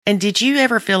And did you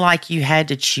ever feel like you had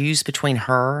to choose between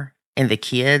her and the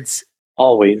kids?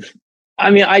 Always. I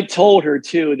mean, I told her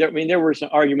too. There were some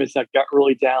arguments that got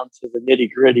really down to the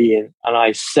nitty gritty. And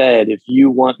I said, if you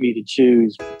want me to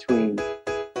choose between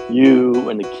you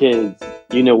and the kids,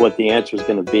 you know what the answer is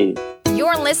going to be.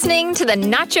 You're listening to the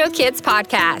Nacho Kids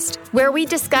Podcast, where we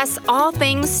discuss all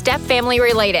things step-family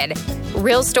related.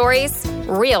 Real stories,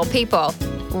 real people,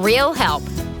 real help.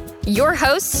 Your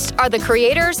hosts are the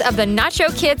creators of the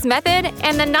Nacho Kids Method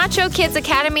and the Nacho Kids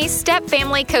Academy Step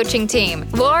Family Coaching Team,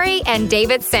 Lori and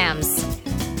David Sims.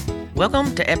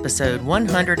 Welcome to episode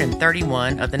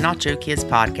 131 of the Nacho Kids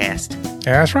Podcast.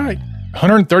 Yeah, that's right.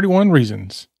 131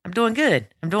 reasons. I'm doing good.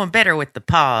 I'm doing better with the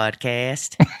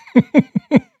podcast.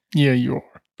 Yeah, you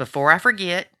are. Before I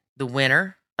forget, the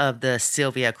winner of the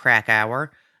Sylvia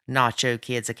Krakauer Nacho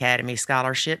Kids Academy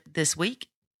Scholarship this week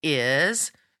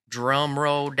is, drum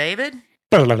roll, David,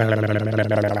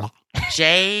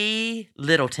 Jay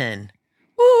Littleton.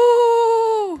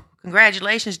 Woo!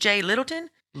 Congratulations, Jay Littleton.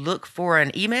 Look for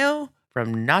an email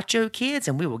from Nacho Kids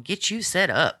and we will get you set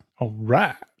up. All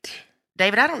right.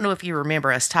 David, I don't know if you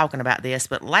remember us talking about this,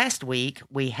 but last week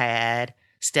we had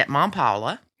stepmom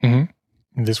Paula.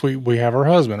 Mm-hmm. This week we have her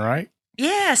husband, right?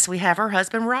 Yes, we have her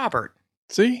husband, Robert.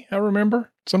 See, I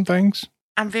remember some things.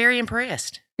 I'm very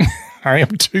impressed. I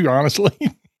am too, honestly.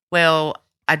 Well,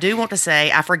 I do want to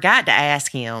say I forgot to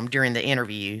ask him during the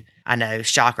interview. I know,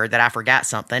 shocker, that I forgot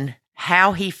something.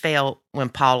 How he felt when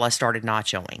Paula started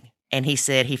nachoing. And he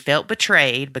said he felt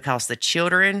betrayed because the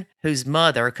children whose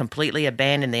mother completely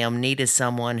abandoned them needed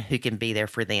someone who can be there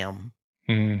for them.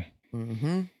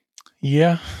 Mm-hmm.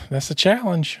 Yeah, that's a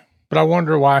challenge. But I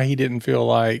wonder why he didn't feel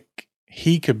like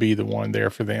he could be the one there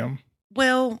for them.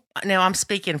 Well, now I'm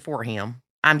speaking for him.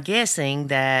 I'm guessing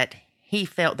that he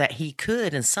felt that he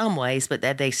could in some ways, but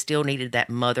that they still needed that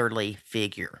motherly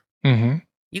figure. Mm-hmm.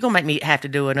 You're going to make me have to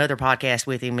do another podcast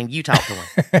with him and you talk to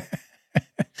him.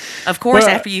 Of course,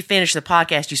 after you finish the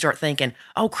podcast, you start thinking,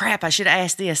 oh, crap, I should have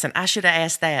asked this and I should have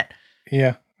asked that.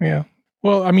 Yeah.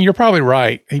 Well, I mean, you're probably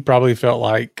right. He probably felt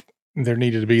like there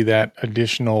needed to be that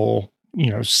additional,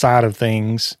 side of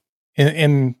things.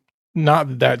 And not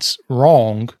that that's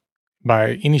wrong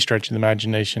by any stretch of the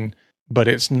imagination, but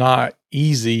it's not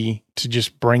easy to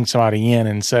just bring somebody in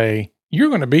and say, you're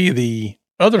going to be the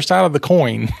other side of the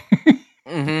coin.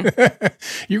 Mm-hmm.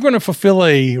 You're going to fulfill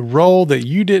a role that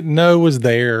you didn't know was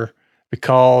there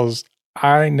because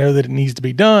I know that it needs to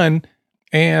be done.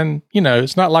 And,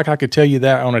 it's not like I could tell you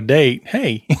that on a date.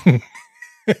 Hey,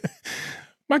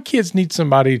 my kids need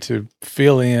somebody to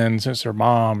fill in since their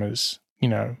mom is,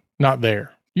 not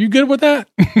there. You good with that?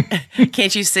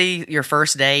 Can't you see your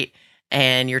first date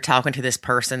and you're talking to this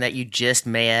person that you just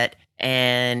met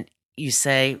and you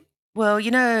say, well,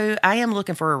 I am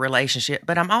looking for a relationship,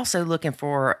 but I'm also looking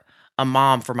for a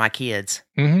mom for my kids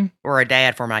or a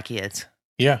dad for my kids.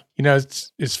 Yeah.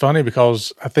 It's funny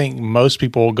because I think most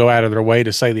people go out of their way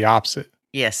to say the opposite.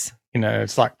 Yes.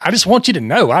 It's like, I just want you to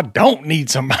know I don't need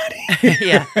somebody.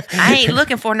 Yeah. I ain't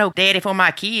looking for no daddy for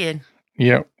my kid.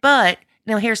 Yep. But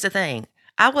here's the thing.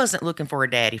 I wasn't looking for a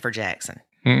daddy for Jackson,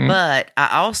 but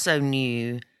I also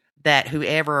knew that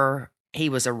whoever he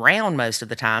was around most of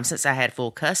the time, since I had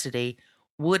full custody,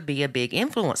 would be a big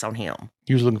influence on him.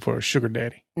 You was looking for a sugar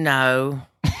daddy. No.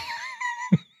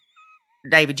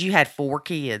 David, you had 4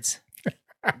 kids.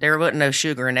 There wasn't no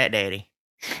sugar in that daddy.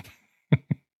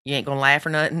 You ain't going to laugh or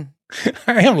nothing?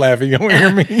 I am laughing. You don't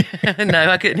hear me? No,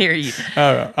 I couldn't hear you.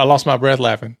 I lost my breath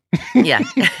laughing. Yeah.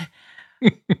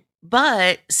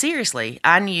 But seriously,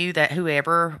 I knew that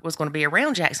whoever was going to be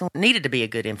around Jackson needed to be a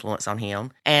good influence on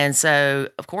him. And so,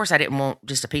 of course, I didn't want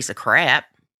just a piece of crap.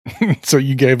 So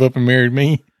you gave up and married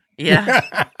me?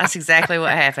 Yeah, that's exactly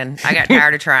what happened. I got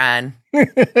tired of trying.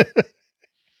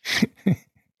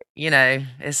 He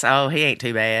ain't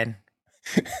too bad.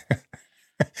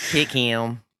 Pick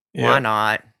him. Yeah. Why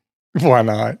not? Why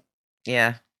not?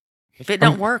 Yeah. If it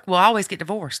don't work, we'll always get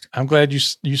divorced. I'm glad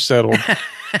you settled.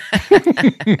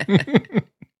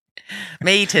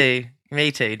 Me too,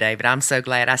 David. I'm so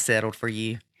glad I settled for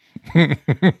you.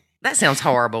 That sounds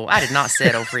horrible. I did not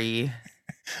settle for you.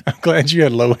 I'm glad you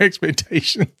had low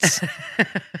expectations.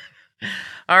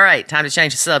 All right, time to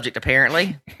change the subject,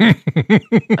 apparently.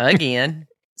 Again.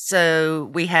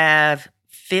 So we have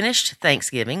finished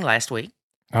Thanksgiving last week.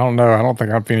 I don't know. I don't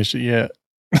think I've finished it yet.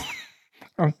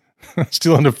 I'm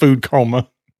still in the food coma.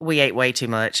 We ate way too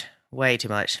much.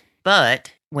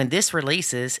 But when this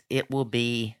releases, it will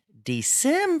be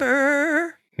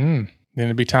December. Then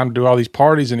it'll be time to do all these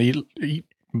parties and eat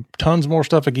tons more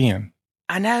stuff again.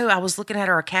 I know. I was looking at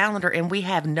our calendar and we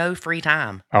have no free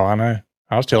time. Oh, I know.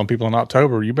 I was telling people in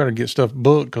October, you better get stuff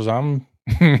booked because my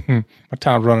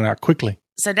time's running out quickly.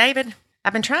 So, David,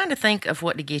 I've been trying to think of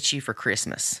what to get you for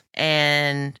Christmas.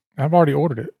 And I've already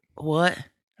ordered it. What?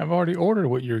 I've already ordered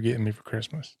what you're getting me for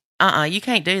Christmas. You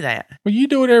can't do that. Well, you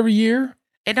do it every year.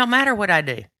 It don't matter what I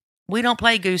do. We don't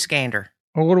play goose gander.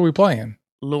 Well, what are we playing?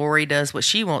 Lori does what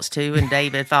she wants to, and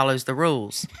David follows the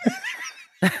rules.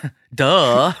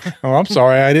 Duh. Oh, I'm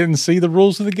sorry. I didn't see the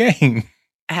rules of the game.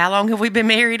 How long have we been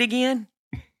married again?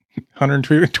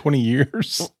 120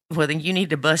 years. Well, then you need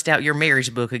to bust out your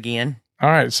marriage book again. All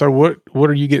right. So what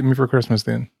are you getting me for Christmas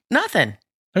then? Nothing.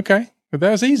 Okay. But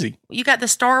that's easy. You got the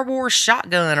Star Wars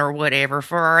shotgun or whatever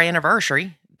for our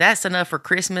anniversary. That's enough for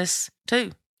Christmas,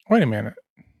 too. Wait a minute.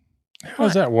 How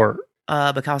does that work?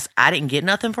 Because I didn't get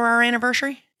nothing for our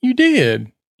anniversary. You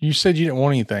did. You said you didn't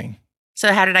want anything.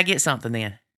 So how did I get something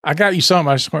then? I got you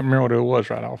something. I just can't remember what it was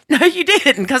right off. No, you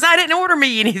didn't, because I didn't order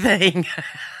me anything.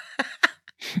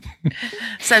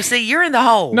 So, see, you're in the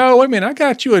hole. No, wait a minute. I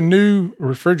got you a new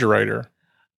refrigerator.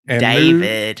 And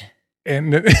David.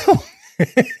 And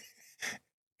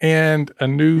a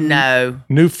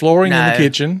new flooring in the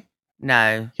kitchen.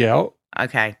 No. Yep.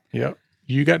 Okay. Yep.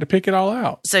 You got to pick it all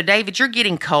out. So, David, you're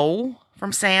getting coal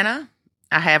from Santa.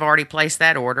 I have already placed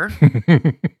that order.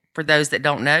 For those that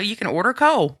don't know, you can order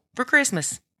coal for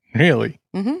Christmas. Really?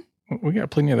 Mm-hmm. We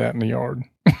got plenty of that in the yard.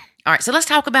 All right, so let's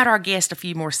talk about our guest a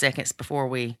few more seconds before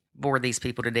we bore these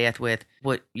people to death with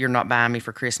what you're not buying me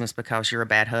for Christmas because you're a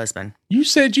bad husband. You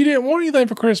said you didn't want anything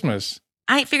for Christmas.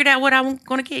 I ain't figured out what I'm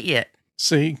going to get yet.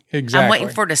 See, exactly. I'm waiting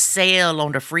for the sale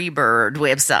on the Freebird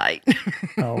website.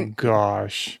 Oh,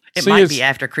 gosh. It might be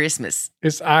after Christmas.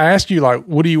 I asked you, like,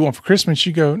 what do you want for Christmas?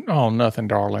 You go, oh, nothing,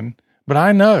 darling. But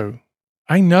I know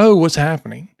what's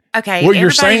happening. Okay, what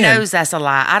everybody knows that's a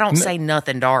lie. I don't say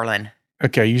nothing, darling.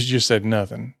 Okay, you just said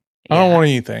nothing. Yeah. I don't want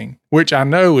anything, which I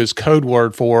know is code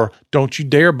word for don't you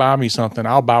dare buy me something.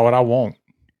 I'll buy what I want.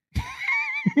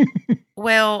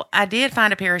 Well, I did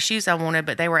find a pair of shoes I wanted,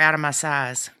 but they were out of my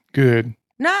size. Good.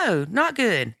 No, not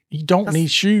good. You don't need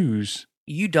shoes.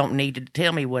 You don't need to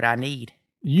tell me what I need.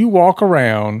 You walk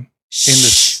around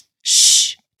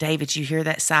Shh. David, you hear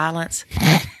that silence?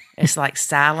 It's like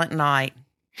Silent Night.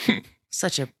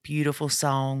 Such a beautiful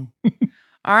song.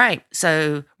 All right.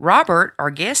 So Robert,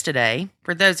 our guest today,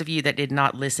 for those of you that did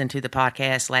not listen to the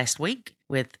podcast last week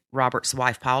with Robert's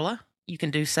wife, Paula, you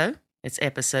can do so. It's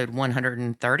episode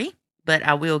 130. But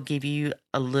I will give you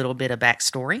a little bit of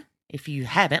backstory if you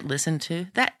haven't listened to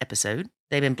that episode.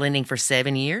 They've been blending for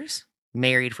 7 years,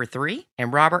 married for 3,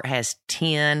 and Robert has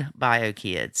 10 bio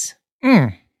kids.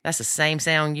 That's the same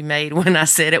sound you made when I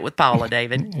said it with Paula,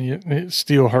 David. It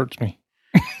still hurts me.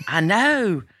 I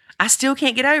know. I still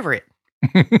can't get over it.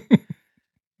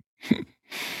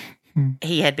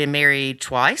 He had been married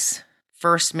twice.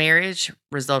 First marriage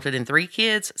resulted in 3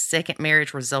 kids. Second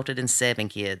marriage resulted in 7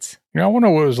 kids. I wonder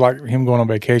what it was like him going on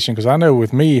vacation, because I know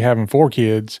with me having 4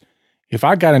 kids, if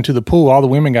I got into the pool, all the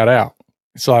women got out.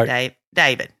 It's like...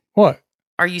 David. What?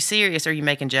 Are you serious or are you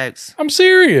making jokes? I'm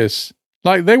serious.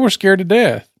 Like, they were scared to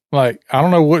death. Like, I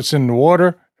don't know what's in the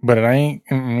water, but it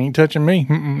ain't touching me.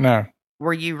 No.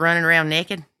 Were you running around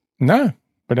naked? No,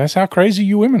 but that's how crazy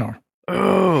you women are.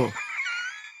 Oh.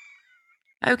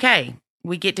 Okay.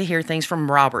 We get to hear things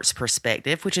from Robert's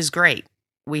perspective, which is great.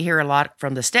 We hear a lot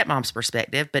from the stepmom's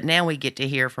perspective, but now we get to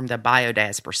hear from the bio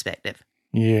dad's perspective.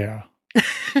 Yeah.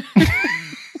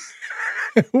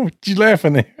 What you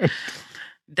laughing at?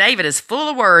 David is full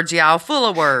of words, y'all. Full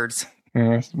of words.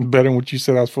 That's better than what you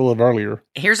said I was full of earlier.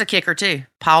 Here's a kicker, too.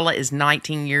 Paula is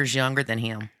 19 years younger than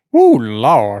him. Oh,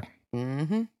 Lord.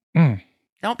 Mm-hmm.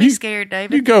 Don't be scared,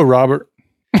 David. You go, Robert.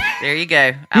 There you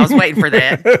go. I was waiting for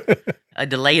that. A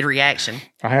delayed reaction.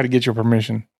 I had to get your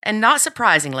permission. And not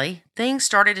surprisingly, things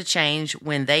started to change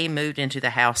when they moved into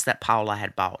the house that Paula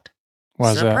had bought.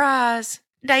 Why is that? Surprise.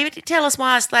 David, tell us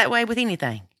why it's that way with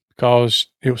anything. Because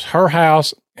it was her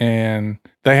house and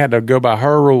they had to go by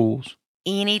her rules.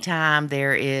 Anytime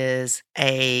there is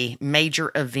a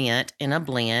major event in a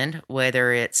blend,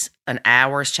 whether it's an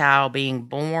hour's child being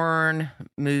born,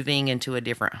 moving into a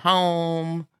different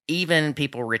home, even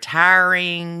people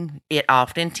retiring, it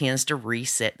often tends to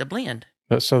reset the blend.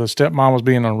 So the stepmom was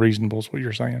being unreasonable is what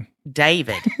you're saying.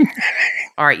 David.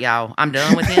 All right, y'all. I'm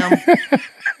done with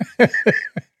him.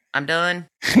 I'm done.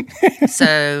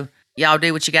 So y'all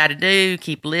do what you got to do.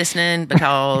 Keep listening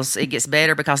because it gets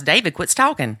better because David quits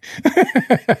talking.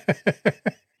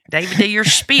 David, do your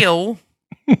spiel.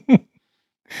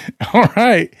 All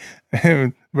right.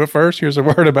 But first, here's a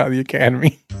word about the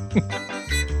Academy.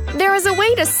 There is a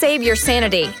way to save your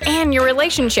sanity and your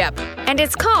relationship, and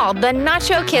it's called the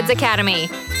Nacho Kids Academy.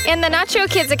 In the Nacho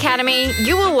Kids Academy,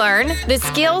 you will learn the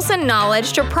skills and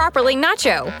knowledge to properly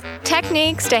nacho,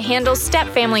 techniques to handle step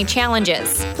family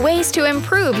challenges, ways to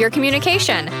improve your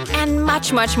communication, and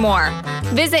much, much more.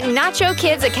 Visit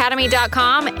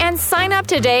NachoKidsAcademy.com and sign up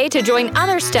today to join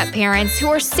other step parents who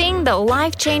are seeing the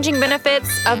life-changing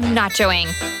benefits of nachoing.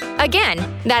 Again,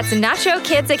 that's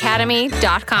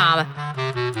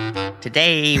NachoKidsAcademy.com.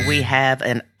 Today, we have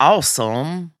an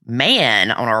awesome man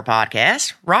on our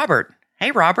podcast, Robert. Hey,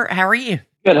 Robert, how are you?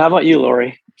 Good. How about you,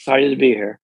 Lori? Excited to be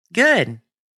here. Good.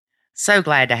 So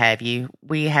glad to have you.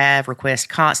 We have requests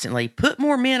constantly, put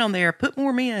more men on there, put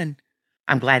more men.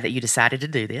 I'm glad that you decided to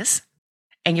do this.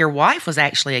 And your wife was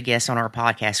actually a guest on our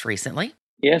podcast recently.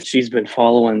 Yes, she's been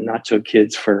following Nacho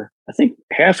Kids for, I think,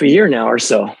 half a year now or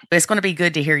so. It's going to be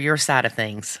good to hear your side of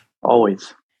things.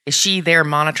 Always. Is she there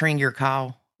monitoring your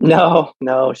call? No,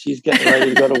 she's getting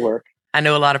ready to go to work. I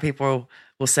know a lot of people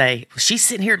will say, she's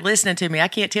sitting here listening to me. I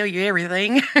can't tell you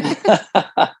everything.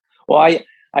 Well,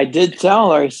 I did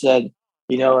tell her, I said,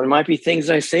 there might be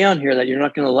things I say on here that you're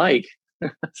not going to like.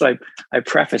 So I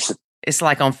preface it. It's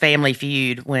like on Family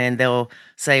Feud when they'll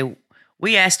say,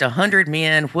 we asked 100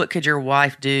 men, what could your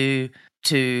wife do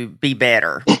to be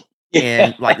better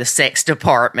in like the sex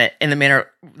department? And the men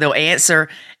they'll answer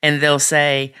and they'll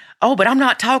say, oh, but I'm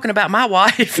not talking about my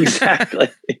wife. Exactly.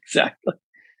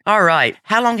 All right.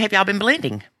 How long have y'all been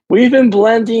blending? We've been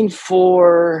blending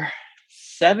for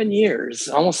 7 years,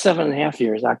 almost 7.5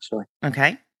 years, actually.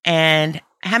 Okay. And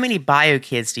how many bio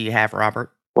kids do you have,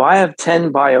 Robert? Well, I have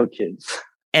 10 bio kids.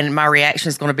 And my reaction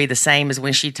is going to be the same as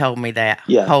when she told me that.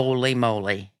 Yeah. Holy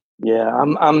moly. Yeah.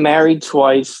 I'm married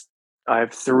twice. I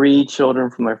have 3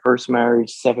 children from my first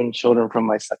marriage, 7 children from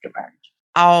my second marriage.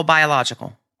 All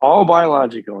biological? All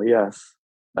biological, yes.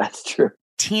 That's true.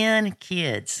 10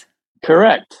 kids.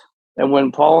 Correct. And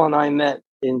when Paula and I met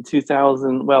in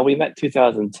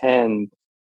 2010,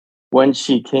 when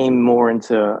she came more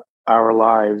into our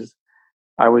lives,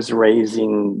 I was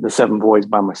raising the 7 boys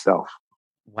by myself.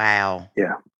 Wow.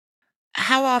 Yeah.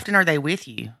 How often are they with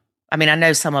you? I mean, I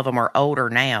know some of them are older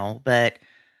now, but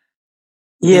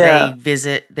do they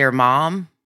visit their mom?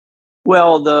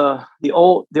 Well, the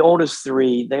oldest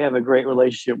 3, they have a great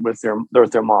relationship with their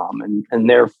mom, and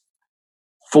they're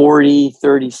 40,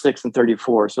 36, and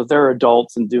 34. So they're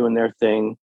adults and doing their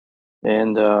thing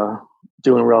and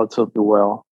doing relatively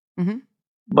well. Mm-hmm.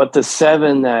 But the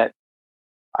 7 that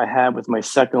I have with my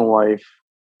second wife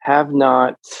have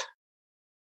not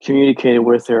communicated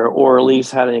with her, or at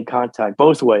least had any contact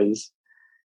both ways,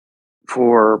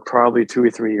 for probably 2 or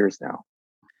 3 years now.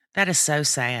 That is so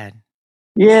sad.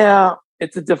 Yeah,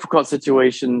 it's a difficult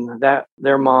situation. That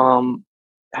their mom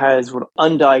has what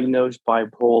undiagnosed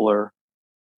bipolar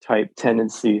type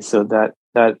tendency, so that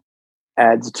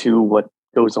adds to what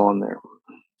goes on there.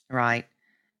 Right.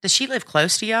 Does she live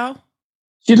close to y'all?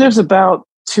 She lives about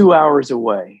 2 hours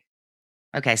away.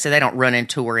 Okay, so they don't run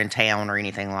into her in town or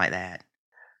anything like that.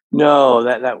 No,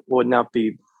 that would not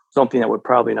be something that would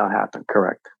probably not happen.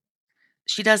 Correct.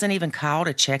 She doesn't even call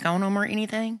to check on them or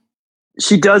anything?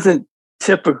 She doesn't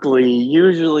typically.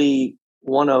 Usually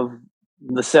one of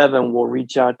the 7 will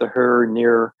reach out to her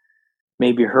near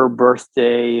maybe her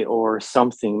birthday or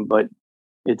something, but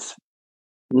it's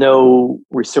no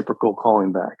reciprocal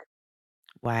calling back.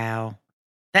 Wow.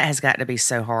 That has got to be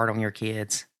so hard on your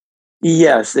kids.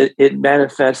 Yes, it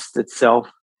manifests itself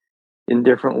in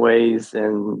different ways.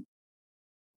 And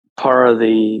part of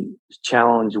the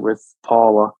challenge with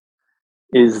Paula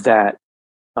is that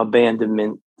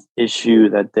abandonment issue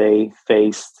that they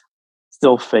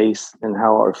still face, and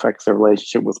how it affects their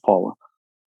relationship with Paula.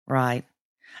 Right.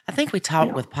 I think we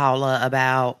talked with Paula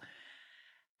about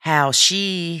how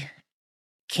she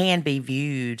can be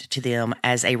viewed to them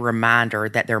as a reminder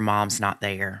that their mom's not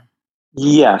there.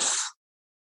 Yes,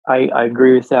 I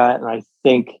agree with that. And I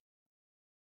think,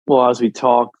 well, as we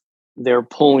talk, they're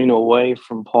pulling away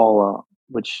from Paula,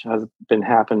 which has been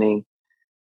happening,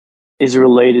 is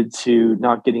related to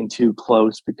not getting too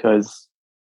close because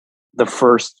the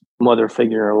first mother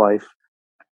figure in her life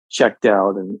checked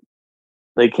out, and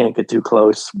they can't get too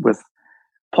close with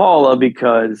Paula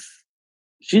because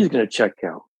she's going to check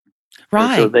out.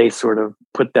 Right. And so they sort of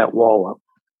put that wall up.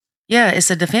 Yeah, it's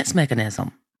a defense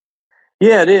mechanism.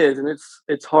 Yeah, it is. And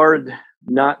it's hard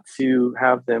not to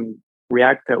have them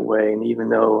react that way. And even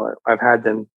though I've had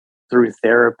them through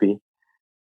therapy,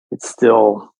 it's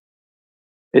still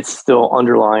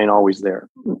underlying, always there.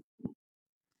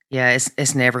 Yeah,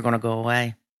 it's never going to go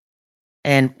away.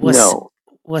 And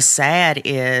what's sad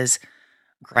is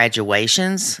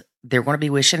graduations, they're going to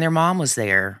be wishing their mom was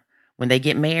there. When they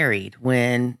get married,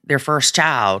 when their first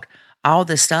child, all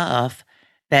this stuff,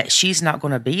 that she's not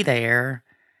going to be there.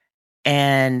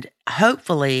 And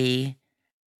hopefully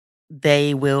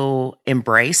they will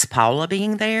embrace Paula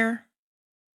being there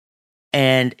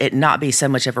and it not be so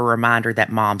much of a reminder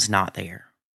that mom's not there.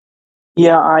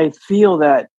 Yeah, I feel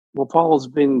that, well, Paula's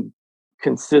been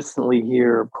consistently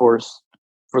here, of course,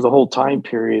 for the whole time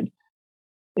period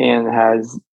and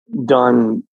has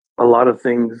done a lot of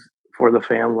things for the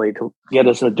family to get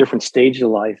us in a different stage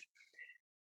of life.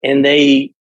 And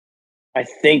they, I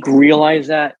think, realize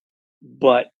that,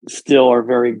 but still are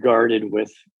very guarded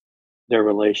with their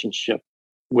relationship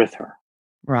with her.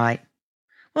 Right.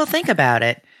 Well, think about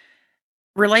it.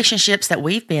 Relationships that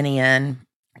we've been in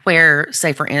where,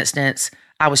 say, for instance,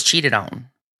 I was cheated on.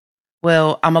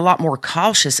 Well, I'm a lot more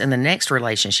cautious in the next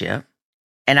relationship,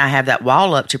 and I have that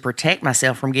wall up to protect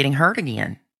myself from getting hurt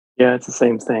again. Yeah, it's the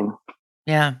same thing.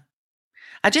 Yeah.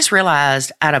 I just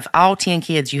realized out of all 10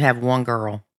 kids, you have one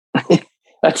girl.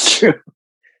 That's true.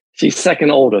 She's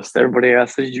second oldest. Everybody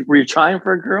asks, were you trying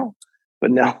for a girl?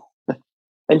 But no.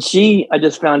 And I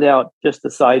just found out, just a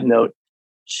side note,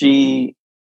 she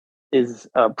is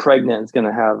pregnant, is going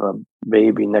to have a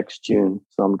baby next June.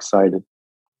 So I'm excited.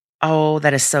 Oh,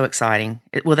 that is so exciting.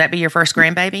 Will that be your first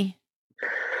grandbaby?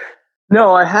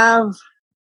 No, I have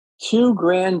 2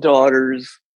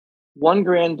 granddaughters. One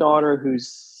granddaughter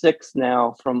who's 6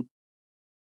 now from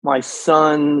my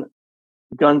son,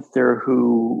 Gunther,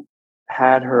 who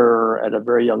had her at a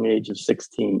very young age of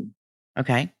 16.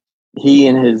 Okay. He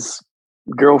and his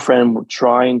girlfriend were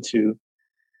trying to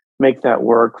make that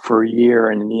work for a year.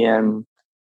 And in the end,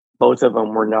 both of them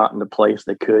were not in the place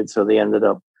they could. So they ended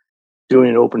up doing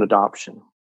an open adoption.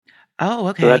 Oh,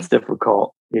 okay. So that's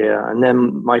difficult. Yeah. And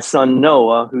then my son,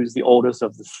 Noah, who's the oldest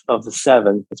of the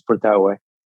 7, let's put it that way.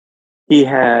 He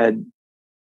had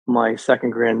my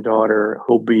second granddaughter,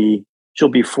 she'll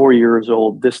be 4 years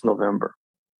old this November.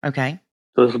 Okay.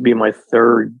 So this will be my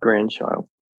 3rd grandchild.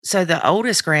 So the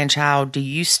oldest grandchild, do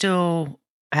you still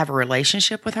have a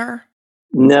relationship with her?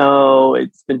 No,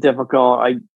 it's been difficult.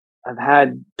 I've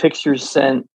had pictures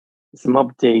sent, some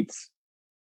updates,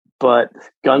 but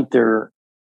Gunther,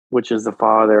 which is the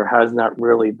father, has not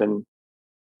really been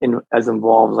as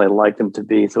involved as I'd like him to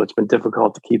be. So it's been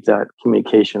difficult to keep that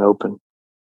communication open.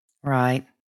 Right.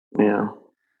 Yeah.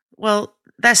 Well,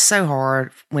 that's so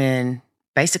hard when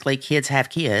basically kids have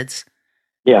kids.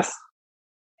 Yes.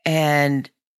 And,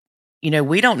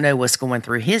 we don't know what's going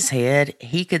through his head.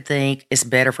 He could think it's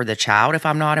better for the child if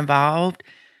I'm not involved.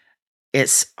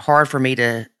 It's hard for me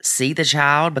to see the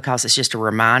child because it's just a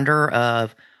reminder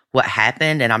of what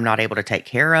happened and I'm not able to take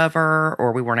care of her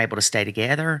or we weren't able to stay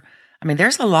together. I mean,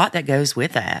 there's a lot that goes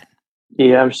with that.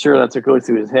 Yeah, I'm sure that's what goes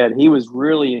through his head. He was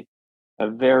really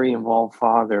a very involved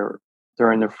father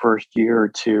during the first year or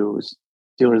two, was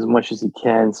doing as much as he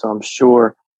can. So I'm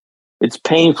sure it's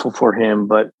painful for him,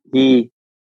 but he,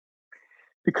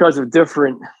 because of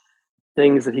different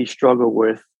things that he struggled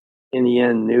with, in the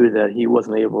end knew that he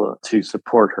wasn't able to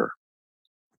support her.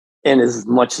 And as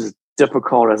much as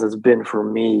difficult as it's been for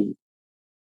me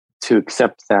to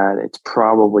accept that, it's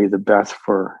probably the best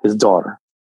for his daughter.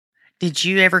 Did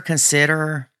you ever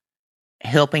consider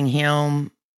helping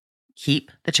him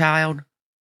keep the child?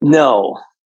 No,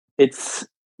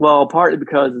 partly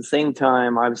because at the same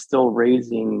time I was still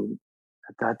raising,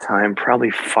 at that time,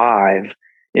 probably 5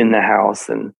 in the house,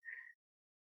 and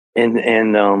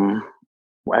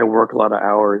I work a lot of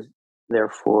hours.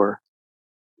 Therefore,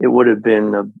 it would have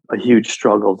been a huge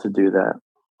struggle to do that.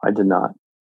 I did not.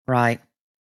 Right.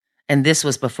 And this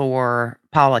was before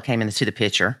Paula came into the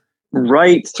picture.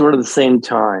 Right, sort of the same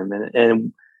time.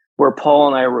 And where Paul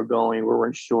and I were going, we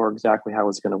weren't sure exactly how it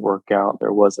was going to work out.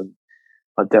 There wasn't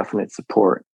a definite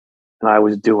support. And I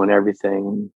was doing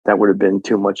everything. That would have been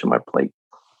too much on my plate.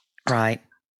 Right.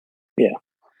 Yeah.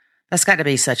 That's got to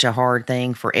be such a hard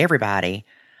thing for everybody.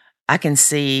 I can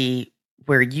see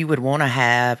where you would want to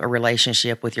have a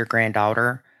relationship with your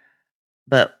granddaughter,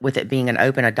 but with it being an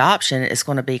open adoption, it's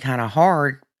going to be kind of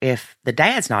hard if the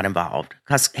dad's not involved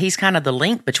because he's kind of the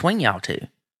link between y'all two.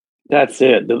 That's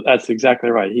it. That's exactly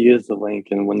right. He is the link.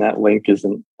 And when that link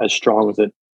isn't as strong as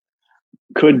it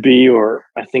could be, or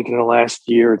I think in the last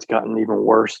year, it's gotten even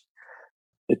worse.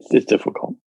 It's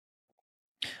difficult.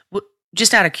 Well,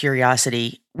 just out of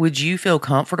curiosity, would you feel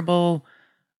comfortable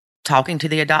talking to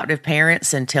the adoptive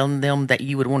parents and telling them that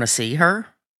you would want to see her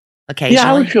occasionally?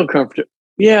 Yeah, I would feel comfortable.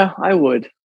 Yeah, I would.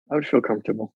 I would feel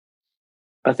comfortable.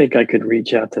 I think I could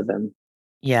reach out to them.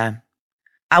 Yeah.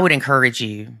 I would encourage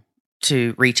you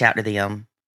to reach out to them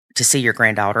to see your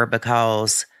granddaughter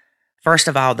because, first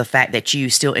of all, the fact that you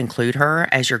still include her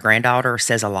as your granddaughter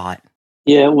says a lot.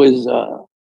 Yeah, it was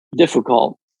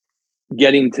difficult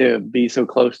getting to be so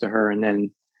close to her and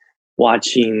then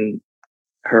watching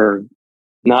her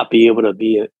not be able to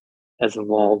be as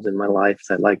involved in my life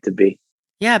as I'd like to be.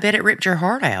 Yeah, I bet it ripped your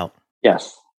heart out.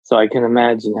 Yes. So I can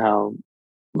imagine how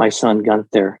my son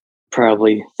Gunther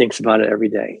probably thinks about it every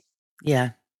day.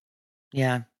 Yeah.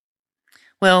 Yeah.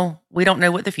 Well, we don't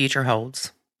know what the future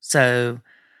holds. So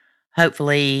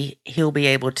hopefully he'll be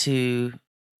able to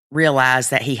realize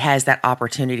that he has that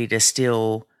opportunity to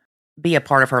still be a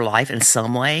part of her life in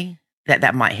some way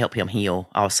that might help him heal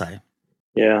also.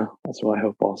 Yeah, that's what I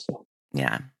hope also.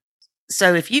 Yeah.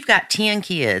 So if you've got 10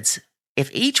 kids, if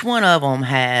each one of them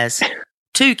has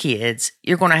 2 kids,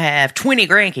 you're going to have 20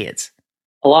 grandkids.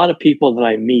 A lot of people that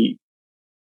I meet,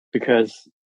 because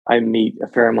I meet a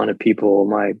fair amount of people,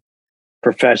 my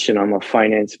profession, I'm a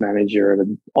finance manager at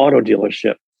an auto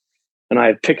dealership. And I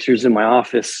have pictures in my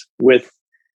office with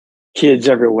kids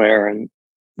everywhere. And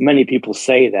many people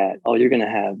say that, oh, you're going to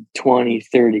have 20,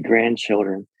 30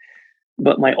 grandchildren.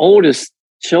 But my oldest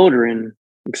children,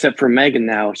 except for Megan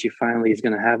now, she finally is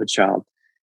going to have a child,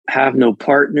 have no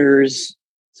partners.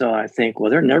 So I think,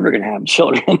 well, they're never going to have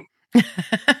children.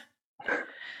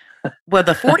 Well,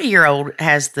 the 40-year-old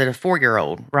has the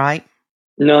 4-year-old, right?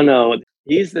 No.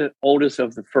 He's the oldest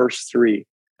of the first 3.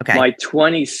 Okay. My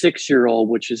 26-year-old,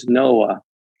 which is Noah,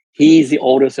 he's the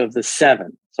oldest of the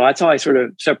 7. So that's how I sort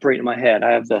of separate in my head.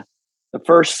 I have the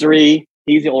first 3.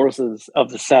 He's the oldest of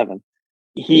the 7.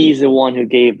 He's the one who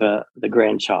gave the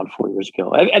grandchild 4 years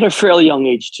ago at a fairly young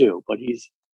age too. But he's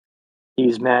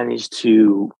managed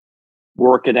to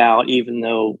work it out, even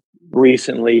though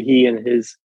recently he and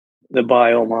the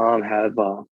bio mom have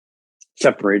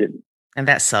separated. And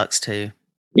that sucks too.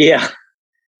 Yeah.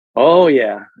 Oh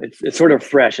yeah. It's sort of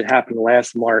fresh. It happened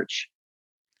last March,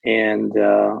 and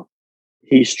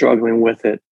he's struggling with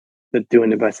it, but doing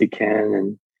the best he can.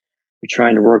 And we're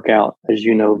trying to work out, as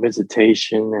you know,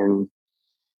 visitation and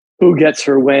who gets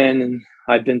her when. And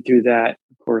I've been through that.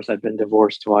 Of course, I've been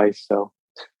divorced twice. So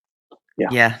yeah.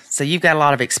 Yeah. So you've got a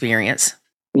lot of experience.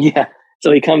 Yeah.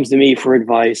 So he comes to me for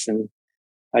advice, and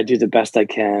I do the best I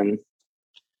can.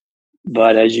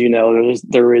 But as you know,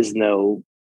 there is no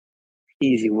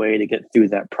easy way to get through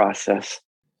that process.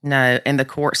 No, and the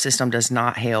court system does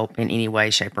not help in any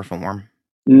way, shape, or form.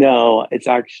 No, it's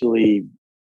actually,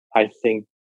 I think,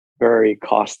 very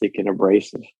caustic and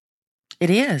abrasive. It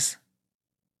is.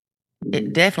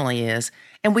 It definitely is.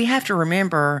 And we have to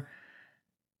remember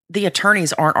the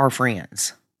attorneys aren't our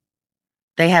friends.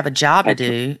 They have a job to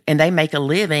do, and they make a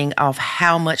living off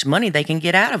how much money they can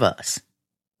get out of us.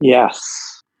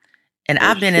 Yes. And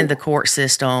I've been in the court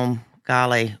system,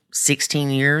 16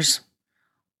 years,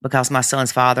 because my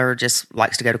son's father just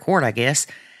likes to go to court, I guess.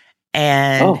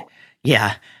 And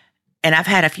yeah. And I've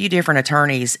had a few different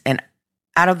attorneys, and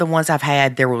out of the ones I've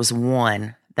had, there was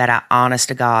one that I, honest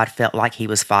to God, felt like he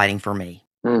was fighting for me.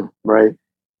 Right.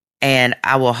 And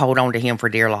I will hold on to him for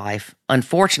dear life.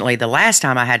 Unfortunately, the last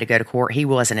time I had to go to court, he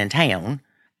wasn't in town.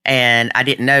 And I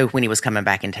didn't know when he was coming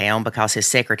back in town because his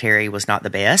secretary was not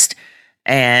the best.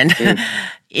 And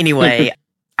anyway,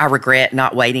 I regret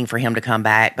not waiting for him to come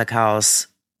back because,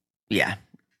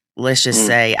 let's just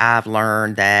say I've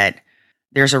learned that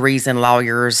there's a reason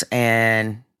lawyers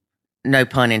and, no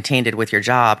pun intended with your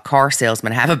job, car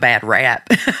salesmen have a bad rap.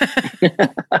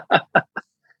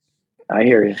 I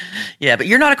hear you. Yeah, but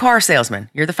you're not a car salesman.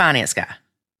 You're the finance guy.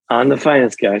 I'm the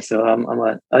finance guy, so I'm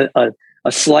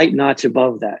a slight notch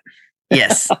above that.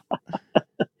 Yes.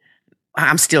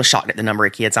 I'm still shocked at the number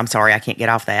of kids. I'm sorry, I can't get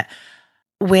off that.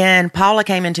 When Paula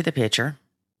came into the picture,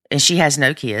 and she has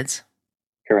no kids.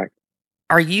 Correct.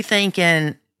 Are you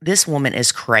thinking this woman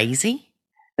is crazy?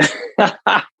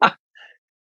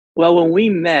 Well, when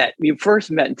we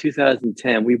first met in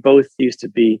 2010, we both used to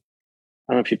be,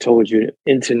 I don't know if she told you,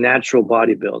 into natural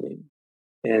bodybuilding.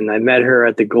 And I met her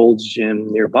at the Gold's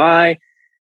Gym nearby.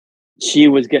 She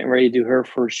was getting ready to do her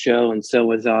first show, and so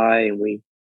was I. And we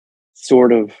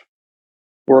sort of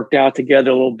worked out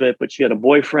together a little bit, but she had a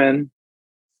boyfriend.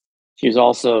 She was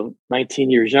also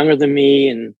 19 years younger than me,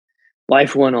 and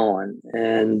life went on.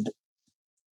 And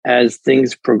as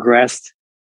things progressed,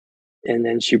 and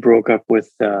then she broke up with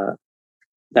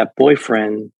that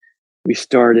boyfriend, we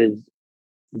started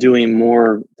doing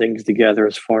more things together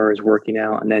as far as working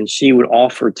out. And then she would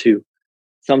offer to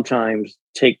sometimes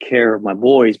take care of my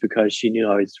boys because she knew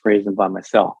I was raising them by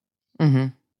myself. Mm-hmm.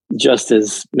 Just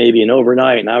as maybe an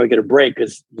overnight, and I would get a break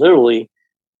because literally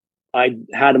I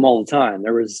had them all the time.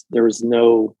 There was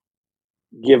no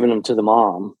giving them to the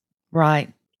mom.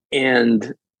 Right.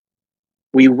 And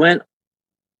we went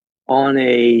on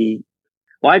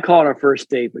I call it our first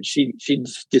date, but she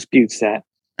disputes that.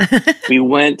 We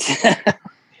went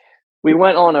we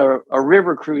went on a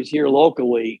river cruise here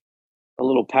locally,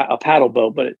 a paddle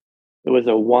boat, but it was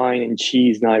a wine and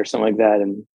cheese night or something like that.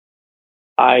 And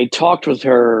I talked with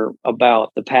her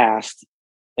about the past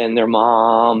and their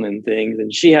mom and things.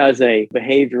 And she has a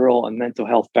behavioral and mental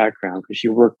health background because she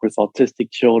worked with autistic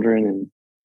children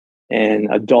and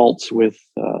adults with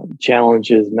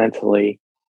challenges mentally.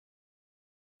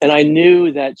 And I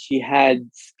knew that she had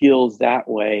skills that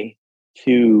way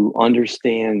to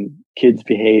understand kids'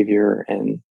 behavior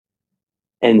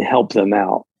and help them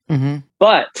out. Mm-hmm.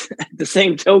 But at the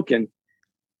same token,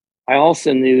 I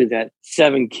also knew that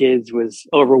 7 kids was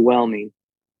overwhelming.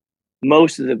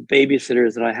 Most of the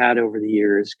babysitters that I had over the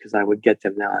years, because I would get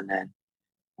them now and then,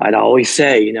 I'd always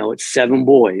say, it's 7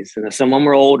 boys. And some of them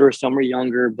are older, some are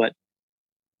younger, but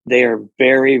they are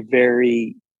very,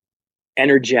 very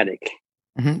energetic.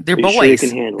 Mm-hmm. They're Are you boys. sure you can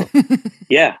handle it?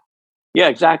 Yeah. Yeah,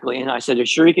 exactly. And I said, "Are you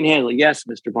sure you can handle it?" "Yes,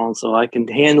 Mr. Bond, so I can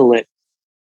handle it."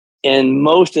 And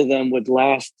most of them would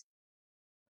last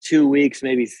 2 weeks,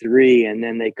 maybe 3, and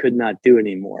then they could not do it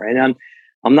anymore. And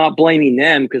I'm not blaming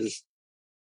them because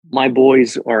my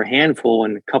boys are a handful,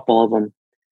 and a couple of them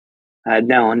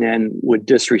now and then would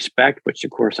disrespect, which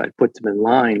of course I'd put them in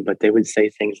line, but they would say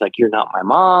things like, "You're not my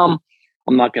mom.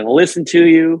 I'm not going to listen to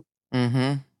you."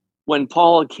 Mm-hmm. When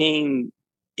Paula came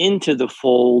into the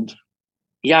fold,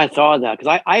 yeah, I thought of that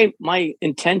because my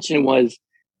intention was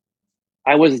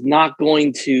I was not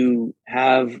going to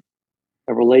have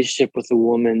a relationship with a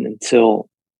woman until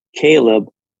Caleb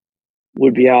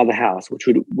would be out of the house, which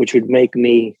would make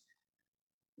me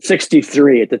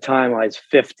 63. At the time I was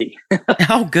 50.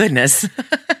 Oh, goodness.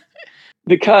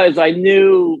 Because I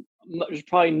knew there's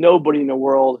probably nobody in the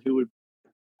world who would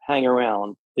hang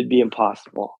around. It'd be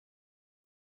impossible.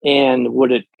 And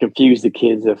would it confuse the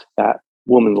kids if that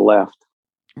woman left?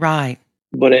 Right.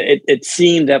 But it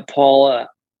seemed that Paula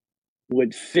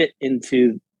would fit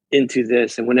into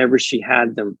this. And whenever she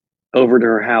had them over to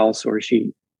her house or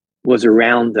she was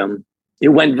around them, it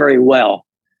went very well.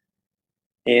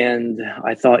 And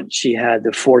I thought she had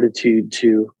the fortitude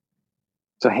to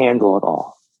handle it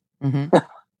all. Mm-hmm.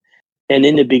 And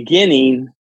in the beginning,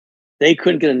 they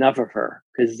couldn't get enough of her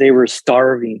because they were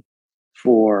starving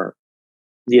for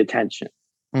the attention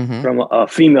from a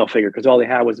female figure, because all they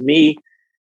had was me.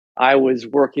 I was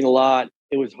working a lot.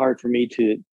 It was hard for me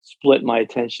to split my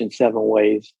attention 7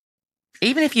 ways.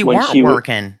 Even if you weren't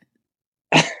working.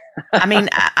 I mean,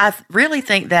 I really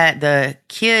think that the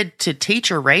kid to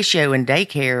teacher ratio in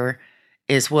daycare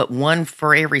is 1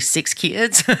 for every 6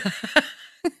 kids.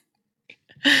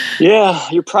 Yeah,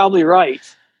 you're probably right.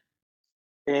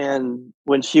 And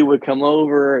when she would come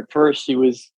over, at first she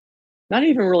was not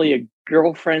even really a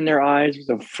girlfriend in their eyes, was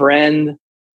a friend.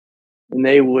 And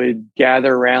they would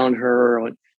gather around her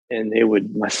and they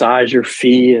would massage her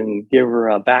feet and give her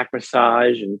a back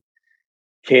massage. And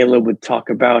Caleb would talk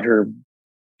about her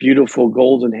beautiful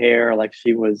golden hair like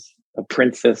she was a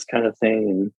princess kind of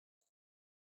thing.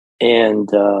 And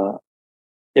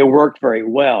it worked very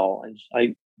well.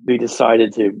 And we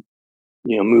decided to,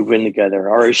 move in together.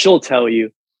 Or she'll tell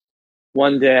you,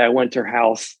 one day I went to her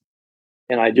house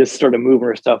and I just started moving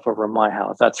her stuff over in my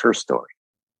house. That's her story.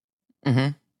 Mm-hmm.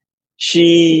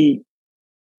 She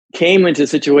came into a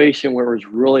situation where it was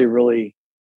really, really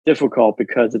difficult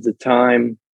because at the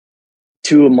time,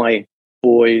 2 of my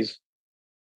boys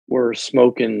were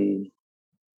smoking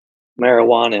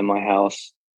marijuana in my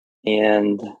house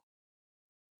and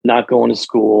not going to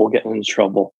school, getting in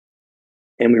trouble.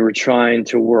 And we were trying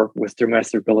to work with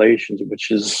domestic relations, which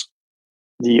is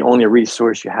the only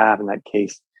resource you have in that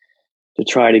case, to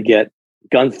try to get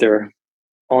Gunther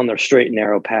on the straight and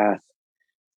narrow path.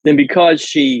 Then because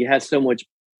she has so much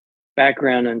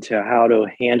background into how to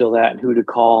handle that and who to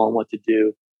call and what to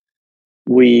do,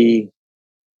 we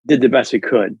did the best we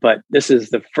could. But this is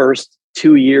the first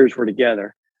 2 years we're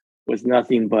together was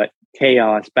nothing but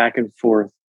chaos back and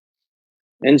forth.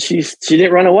 And she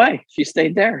didn't run away. She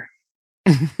stayed there.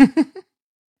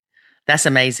 That's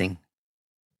amazing.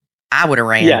 I would have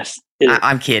ran. Yes.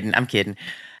 I'm kidding.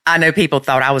 I know people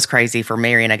thought I was crazy for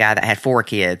marrying a guy that had 4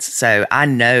 kids. So I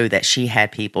know that she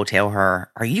had people tell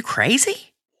her, "Are you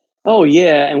crazy?" Oh,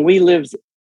 yeah. And we lived,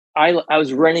 I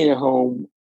was renting a home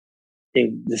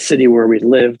in the city where we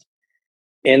lived.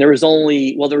 And there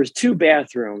was 2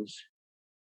 bathrooms,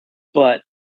 but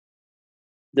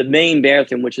the main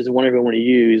bathroom, which is the one everyone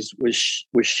used, was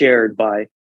shared by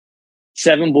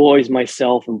 7 boys,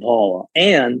 myself, and Paula.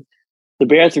 And the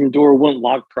bathroom door wouldn't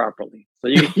lock properly. So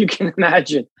you can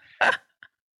imagine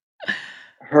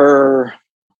her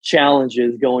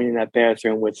challenges going in that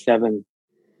bathroom with 7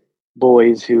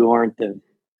 boys who aren't the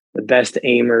best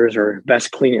aimers or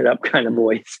best clean it up kind of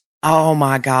boys. Oh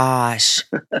my gosh.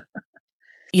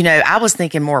 I was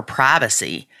thinking more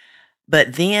privacy,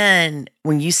 but then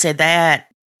when you said that,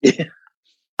 Yeah.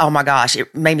 oh my gosh,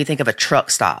 it made me think of a truck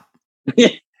stop.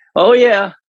 Oh,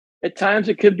 yeah. At times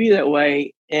it could be that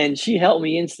way. And she helped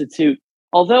me institute,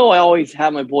 although I always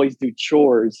have my boys do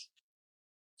chores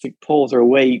to pull their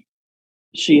weight,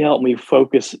 she helped me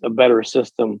focus a better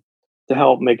system to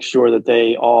help make sure that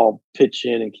they all pitch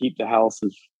in and keep the house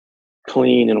as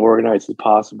clean and organized as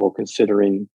possible,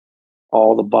 considering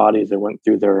all the bodies that went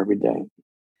through there every day.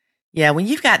 Yeah, when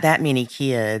you've got that many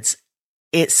kids,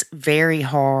 it's very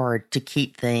hard to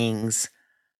keep things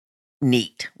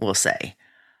neat, we'll say.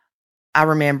 I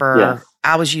remember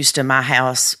I was used to my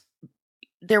house.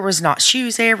 There was not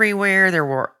shoes everywhere. There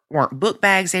weren't book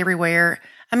bags everywhere.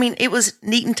 I mean, it was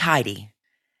neat and tidy.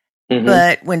 Mm-hmm.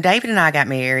 But when David and I got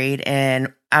married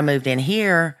and I moved in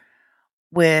here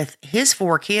with his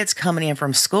 4 kids coming in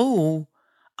from school,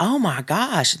 oh my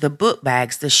gosh, the book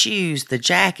bags, the shoes, the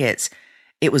jackets,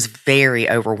 it was very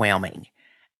overwhelming.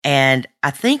 And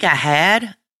I think I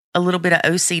had a little bit of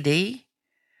OCD,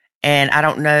 and I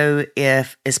don't know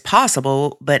if it's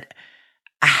possible, but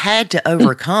I had to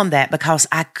overcome that because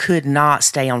I could not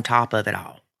stay on top of it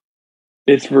all.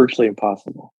 It's virtually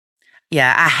impossible.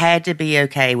 Yeah, I had to be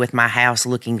okay with my house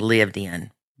looking lived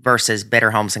in versus Better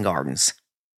Homes and Gardens.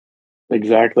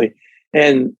 Exactly.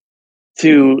 And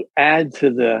to add to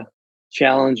the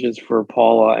challenges for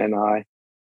Paula and I,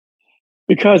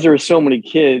 because there were so many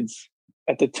kids,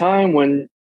 at the time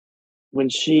when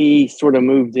she sort of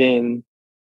moved in,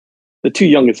 the 2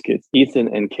 youngest kids,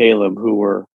 Ethan and Caleb, who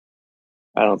were,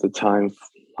 I don't know at the time,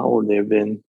 how old they have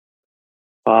been,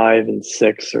 5 and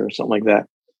 6 or something like that.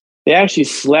 They actually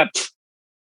slept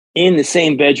in the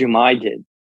same bedroom I did.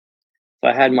 So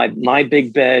I had my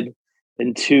big bed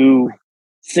and 2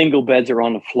 single beds are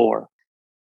on the floor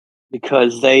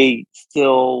because they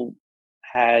still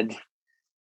had,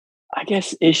 I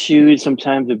guess, issues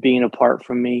sometimes of being apart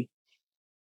from me.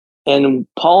 And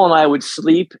Paul and I would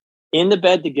sleep in the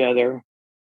bed together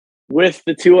with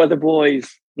the 2 other boys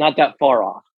not that far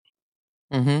off.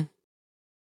 Mm-hmm.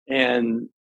 And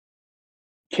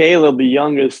Caleb, the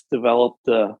youngest, developed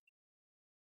the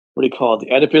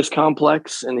Oedipus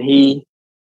complex, and he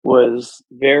was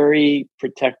very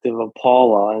protective of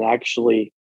Paula. And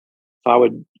actually, if I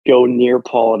would go near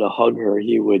Paula to hug her,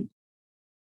 he would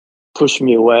push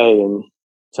me away and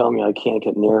tell me I can't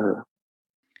get near her.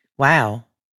 Wow.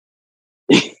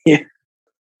 Yeah.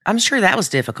 I'm sure that was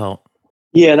difficult.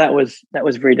 Yeah, that was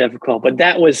very difficult. But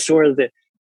that was sort of the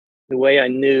way I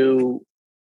knew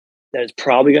that it's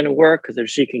probably going to work, because if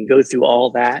she can go through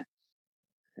all that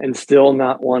and still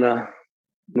not want to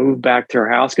move back to her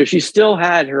house, because she still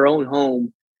had her own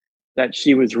home that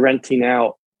she was renting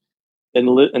out and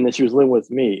then she was living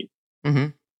with me. Mm-hmm.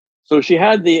 So she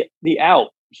had the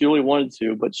out. She really wanted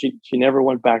to, but she never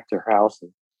went back to her house.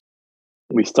 And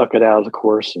we stuck it out, of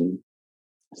course, and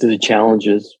through the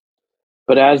challenges.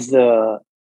 But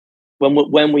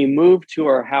when we moved to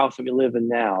our house that we live in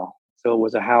now, so it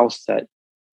was a house that at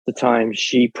the time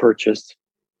she purchased,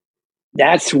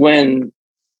 that's when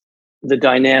the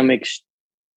dynamics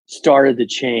started to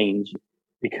change,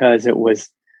 because it was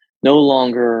no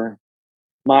longer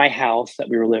my house that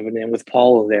we were living in with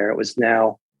Paula there. It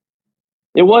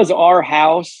was our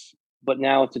house, but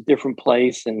now it's a different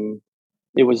place. And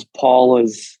it was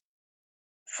Paula's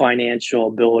financial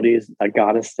abilities that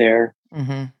got us there.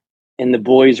 Mm-hmm. And the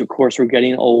boys, of course, were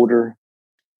getting older,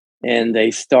 and they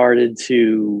started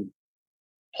to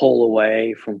pull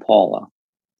away from Paula.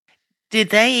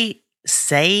 Did they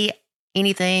say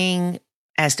anything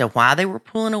as to why they were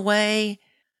pulling away?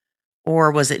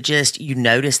 Or was it just you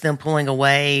noticed them pulling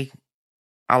away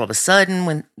all of a sudden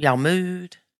when y'all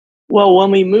moved? Well,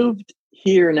 when we moved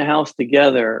here in the house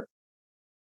together,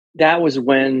 that was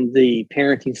when the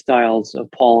parenting styles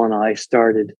of Paul and I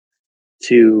started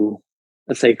to,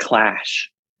 let's say,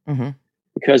 clash. Mm-hmm.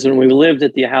 Because when we lived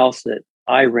at the house that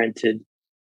I rented,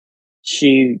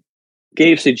 she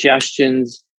gave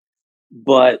suggestions,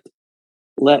 but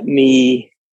let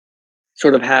me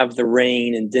sort of have the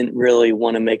reign and didn't really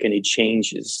want to make any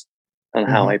changes on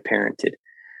how I parented.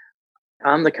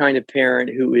 I'm the kind of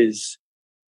parent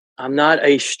I'm not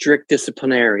a strict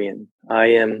disciplinarian. I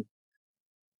am,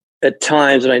 at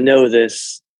times, and I know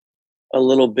this, a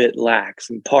little bit lax.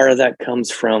 And part of that comes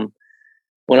from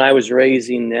when I was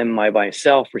raising them by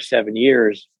myself for 7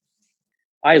 years,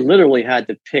 I literally had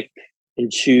to pick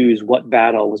and choose what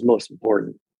battle was most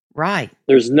important. Right.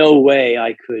 There's no way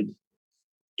I could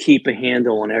keep a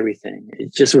handle on everything.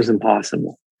 It just was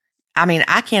impossible. I mean,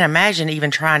 I can't imagine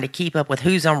even trying to keep up with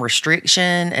who's on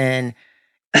restriction and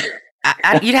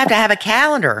You'd have to have a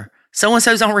calendar.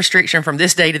 So-and-so's on restriction from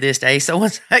this day to this day.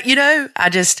 So-and-so, I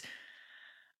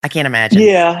can't imagine.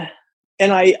 Yeah.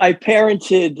 And I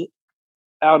parented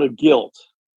out of guilt.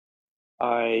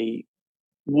 I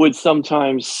would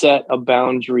sometimes set a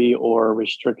boundary or a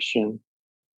restriction,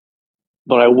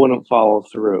 but I wouldn't follow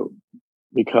through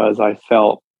because I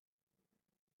felt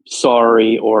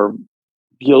sorry or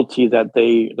guilty that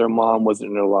their mom wasn't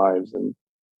in their lives, and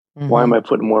why am I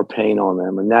putting more pain on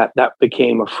them? And that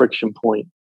became a friction point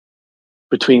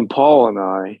between Paul and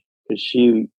I, because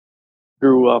she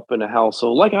grew up in a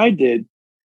household like I did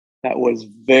that was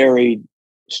very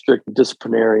strict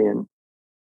disciplinarian,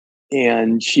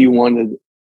 and she wanted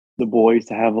the boys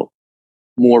to have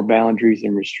more boundaries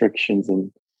and restrictions,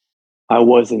 and I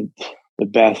wasn't the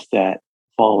best at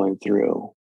following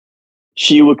through.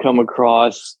 She would come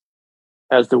across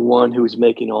as the one who was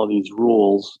making all these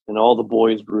rules, and all the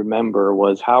boys would remember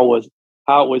was how it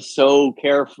was so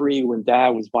carefree when Dad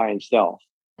was by himself.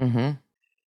 Mm-hmm.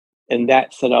 And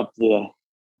that set up the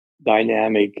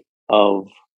dynamic of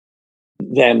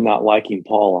them not liking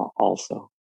Paula also,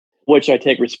 which I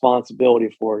take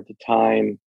responsibility for. At the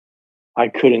time, I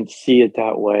couldn't see it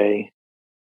that way,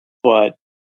 but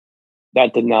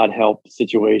that did not help the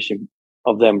situation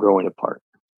of them growing apart.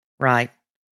 Right.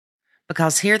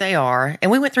 Because here they are,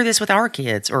 and we went through this with our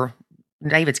kids, or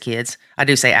David's kids. I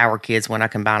do say our kids when I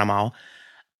combine them all.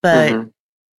 But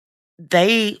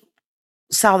they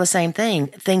saw the same thing.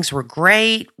 Things were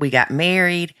great. We got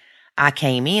married. I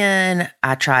came in.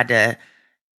 I tried to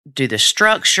do the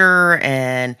structure,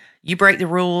 and you break the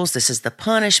rules. This is the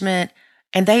punishment.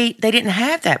 And they didn't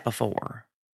have that before.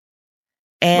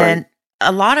 And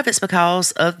a lot of it's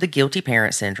because of the guilty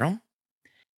parent syndrome.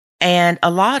 And a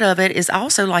lot of it is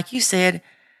also, like you said,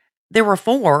 there were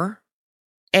 4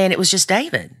 and it was just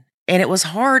David. And it was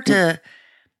hard to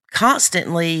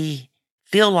constantly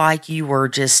feel like you were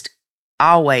just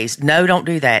always, no, don't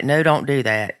do that. No, don't do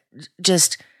that.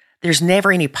 Just, there's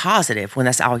never any positive when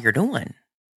that's all you're doing.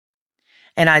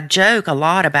 And I joke a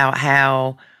lot about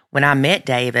how when I met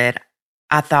David,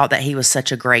 I thought that he was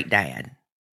such a great dad.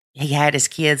 He had his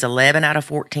kids 11 out of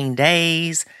 14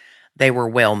 days. They were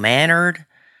well-mannered.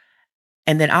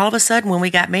 And then all of a sudden, when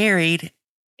we got married,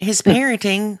 his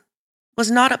parenting was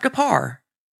not up to par.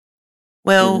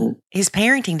 Well, his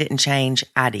parenting didn't change.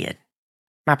 I did.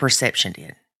 My perception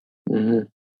did.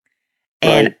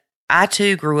 And I,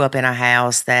 too, grew up in a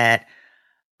house that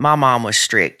my mom was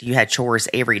strict. You had chores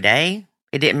every day.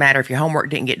 It didn't matter if your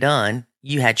homework didn't get done.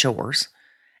 You had chores.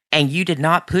 And you did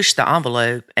not push the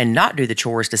envelope and not do the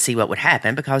chores to see what would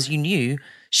happen because you knew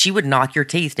she would knock your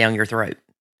teeth down your throat.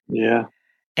 Yeah.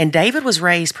 And David was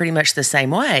raised pretty much the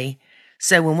same way.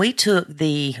 So when we took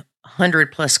the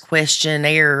 100+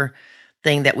 questionnaire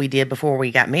thing that we did before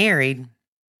we got married,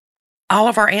 all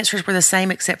of our answers were the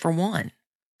same except for one.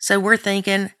 So we're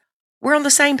thinking, we're on the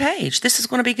same page. This is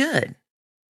going to be good.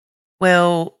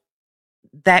 Well,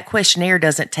 that questionnaire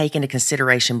doesn't take into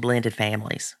consideration blended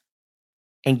families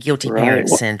and guilty parent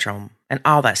syndrome and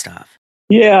all that stuff.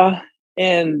 Yeah.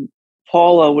 And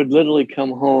Paula would literally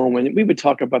come home and we would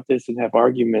talk about this and have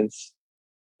arguments.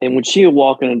 And when she would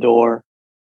walk in the door,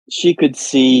 she could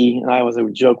see, and I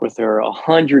would joke with her,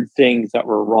 100 things that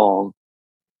were wrong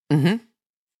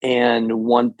and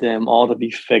want them all to be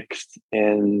fixed.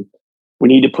 And we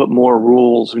need to put more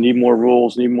rules. We need more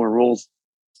rules, need more rules.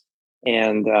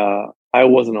 And I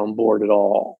wasn't on board at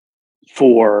all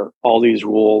for all these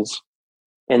rules.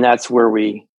 And that's where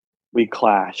we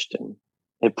clashed, and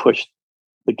it pushed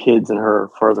the kids and her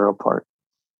further apart.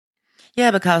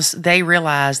 Yeah, because they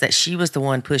realized that she was the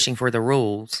one pushing for the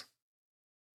rules.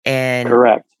 And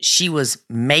correct. She was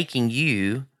making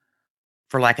you,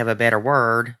 for lack of a better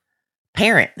word,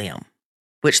 parent them,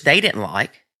 which they didn't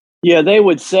like. Yeah, they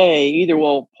would say either,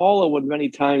 well, Paula would many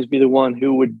times be the one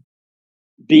who would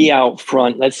be out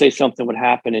front. Let's say something would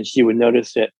happen and she would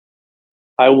notice it.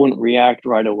 I wouldn't react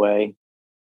right away.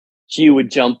 She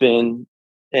would jump in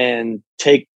and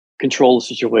take control of the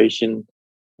situation.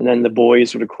 And then the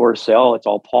boys would, of course, say, oh, it's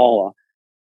all Paula.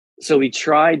 So we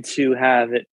tried to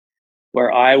have it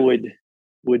where I would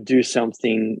do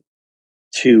something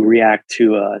to react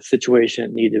to a situation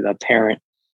that needed a parent.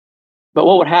 But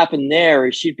what would happen there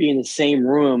is she'd be in the same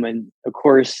room. And of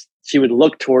course, she would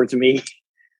look towards me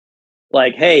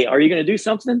like, hey, are you going to do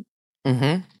something?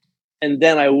 And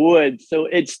then I would. So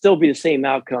it'd still be the same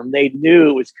outcome. They knew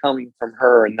it was coming from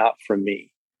her and not from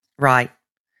me. Right.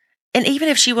 And even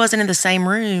if she wasn't in the same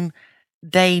room,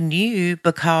 they knew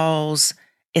because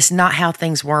it's not how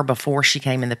things were before she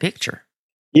came in the picture.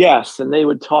 Yes. And they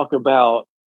would talk about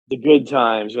the good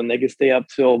times when they could stay up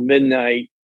till midnight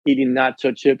eating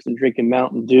nacho chips and drinking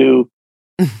Mountain Dew,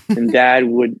 and Dad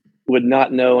would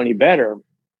not know any better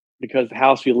because the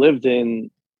house we lived in,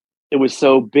 it was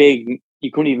so big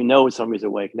you couldn't even know when somebody's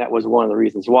awake, and that was one of the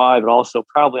reasons why. But also,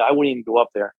 probably I wouldn't even go up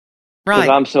there because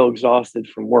I'm so exhausted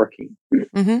from working.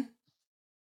 Mm-hmm.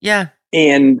 Yeah,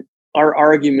 and our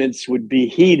arguments would be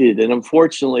heated, and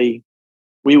unfortunately,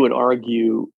 we would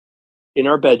argue in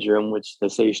our bedroom, which they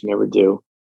say you should never do,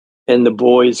 and the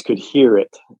boys could hear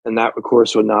it, and that, of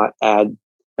course, would add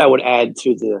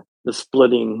to the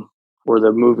splitting or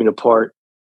the moving apart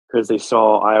because they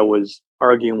saw I was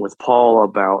arguing with Paula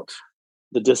about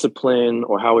the discipline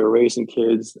or how we were raising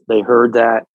kids. They heard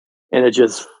that, and it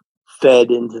just fed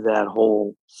into that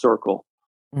whole circle.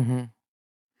 Mm-hmm.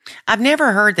 I've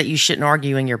never heard that you shouldn't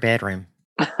argue in your bedroom.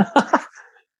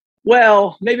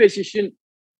 Well, maybe you shouldn't.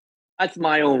 That's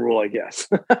my own rule, I guess.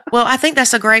 Well, I think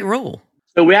that's a great rule.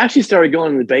 So we actually started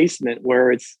going in the basement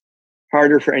where it's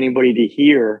harder for anybody to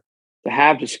hear, to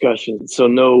have discussions. So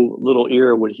no little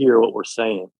ear would hear what we're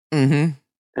saying. Mm-hmm.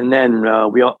 And then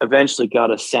we eventually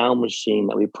got a sound machine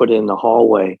that we put in the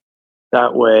hallway.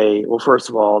 That way, well, first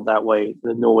of all, that way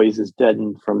the noise is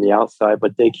deadened from the outside,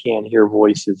 but they can't hear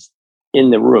voices in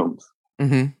the rooms.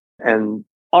 Mm-hmm. And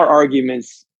our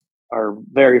arguments are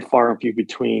very far and few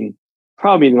between,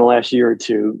 probably in the last year or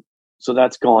two. So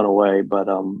that's gone away. But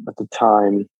at the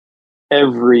time,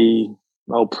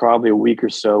 probably a week or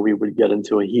so, we would get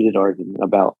into a heated argument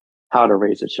about how to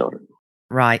raise the children.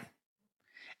 Right.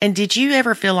 And did you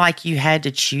ever feel like you had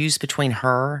to choose between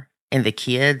her and the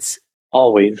kids?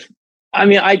 Always. I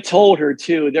mean, I told her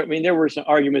too. There were some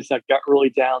arguments that got really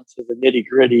down to the nitty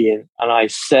gritty. And I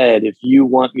said, if you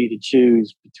want me to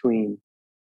choose between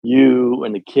you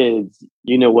and the kids,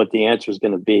 you know what the answer is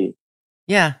going to be.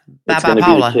 Yeah. It's Bye-bye, going to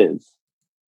Paula. be the kids.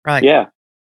 Right. Yeah.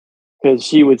 Because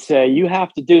she would say, you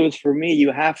have to do this for me.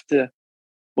 You have to,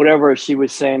 whatever she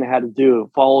was saying I had to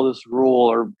do, follow this rule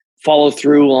or follow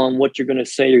through on what you're going to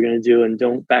say you're going to do and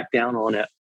don't back down on it.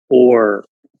 Or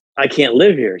I can't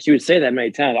live here. She would say that many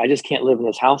times. I just can't live in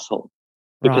this household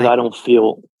because I don't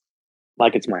feel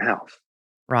like it's my house.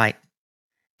 Right.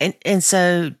 And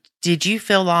so did you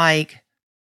feel like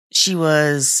she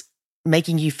was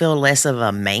making you feel less of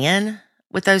a man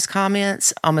with those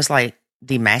comments, almost like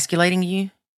demasculating you?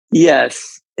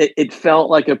 Yes. It felt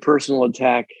like a personal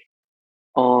attack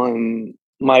on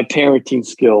my parenting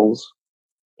skills.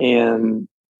 And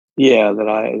that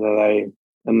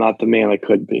I am not the man I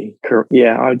could be.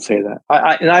 Yeah, I would say that.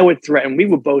 I would threaten. We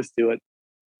would both do it.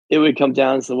 It would come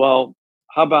down and say, well,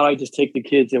 how about I just take the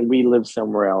kids and we live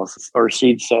somewhere else? Or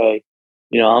she'd say,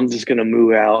 I'm just going to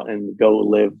move out and go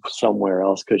live somewhere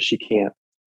else because she can't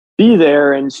be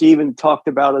there. And she even talked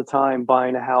about a time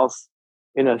buying a house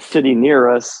in a city near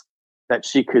us that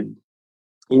she could,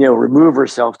 remove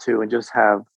herself to and just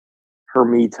have her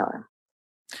me time.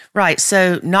 Right.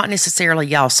 So not necessarily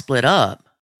y'all split up,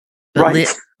 but right.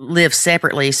 live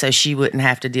separately so she wouldn't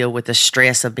have to deal with the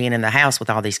stress of being in the house with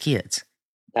all these kids.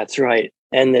 That's right.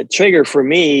 And the trigger for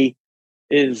me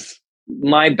is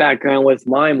my background with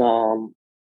my mom.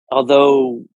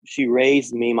 Although she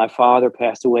raised me, my father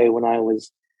passed away when I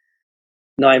was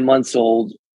 9 months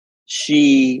old.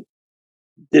 She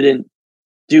didn't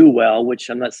do well, which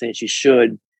I'm not saying she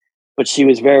should, but she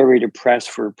was very, very depressed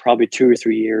for probably 2 or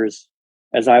 3 years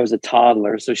as I was a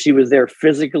toddler. So she was there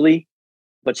physically,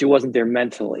 but she wasn't there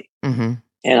mentally. Mm-hmm.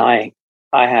 And I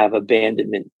have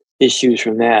abandonment issues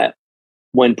from that.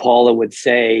 When Paula would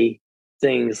say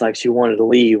things like she wanted to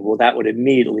leave, well, that would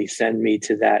immediately send me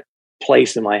to that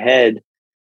place in my head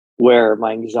where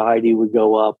my anxiety would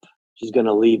go up. She's going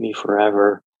to leave me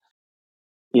forever.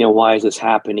 Why is this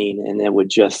happening? And it would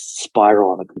just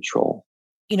spiral out of control.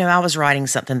 I was writing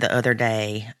something the other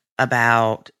day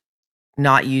about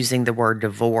not using the word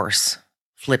divorce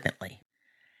flippantly.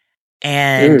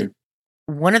 And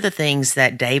one of the things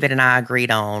that David and I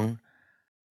agreed on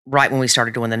right when we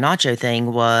started doing the nacho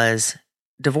thing was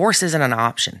divorce isn't an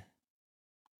option.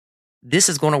 This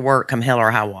is going to work come hell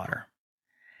or high water.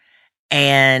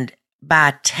 And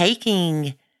by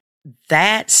taking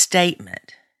that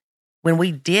statement, when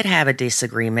we did have a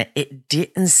disagreement, it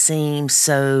didn't seem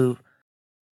so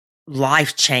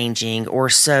life-changing or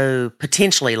so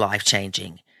potentially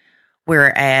life-changing.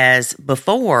 Whereas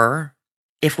before,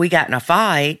 if we got in a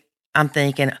fight, I'm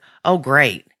thinking, oh,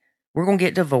 great, we're going to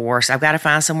get divorced. I've got to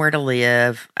find somewhere to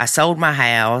live. I sold my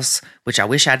house, which I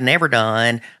wish I'd never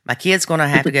done. My kid's going to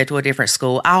have to go to a different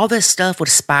school. All this stuff would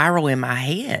spiral in my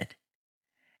head.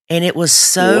 And it was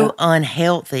so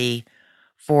unhealthy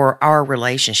for our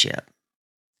relationship.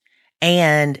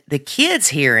 And the kids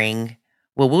hearing,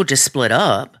 well, we'll just split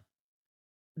up.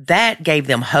 that gave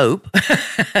them hope.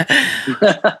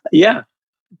 Yeah.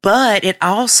 But it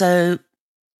also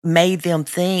made them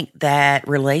think that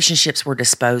relationships were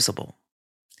disposable.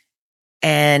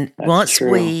 And That's once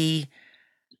true. we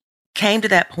came to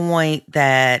that point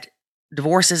that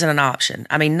divorce isn't an option,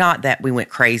 I mean, not that we went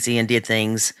crazy and did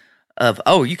things of,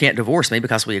 oh, you can't divorce me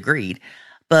because we agreed.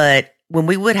 But when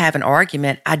we would have an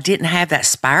argument, I didn't have that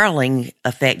spiraling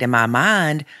effect in my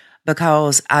mind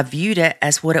because I viewed it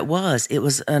as what it was. It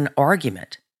was an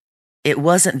argument. It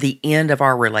wasn't the end of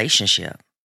our relationship.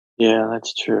 Yeah,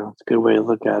 that's true. It's a good way to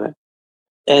look at it.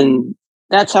 And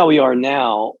that's how we are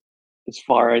now, as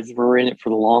far as we're in it for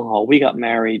the long haul. We got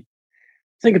married.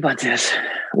 Think about this.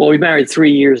 Well, we married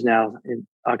 3 years now. In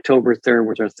October 3rd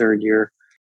was our 3rd year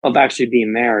of actually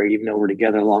being married, even though we're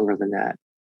together longer than that.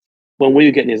 When we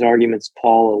would get in these arguments,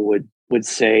 Paula would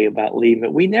say about leaving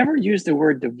it. We never used the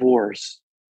word divorce.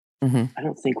 Mm-hmm. I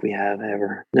don't think we have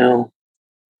ever. No.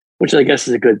 Which I guess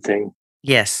is a good thing.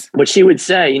 Yes. But she would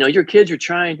say, your kids are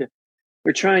trying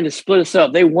to split us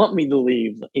up. They want me to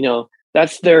leave.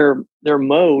 That's their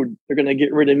mode. They're going to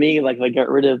get rid of me, like they got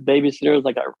rid of babysitters,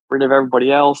 like got rid of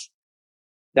everybody else.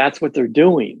 That's what they're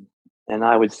doing. And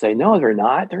I would say, no, they're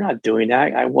not. They're not doing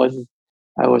that. I was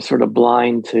sort of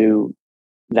blind to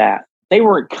that. They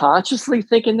weren't consciously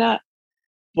thinking that,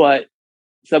 but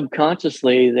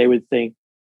subconsciously they would think,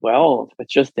 well, if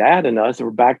it's just Dad and us, we're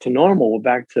back to normal. We're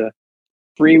back to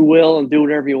free will and do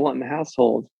whatever you want in the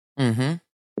household. Mm-hmm.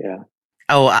 Yeah.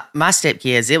 Oh, my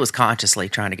stepkids, it was consciously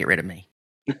trying to get rid of me.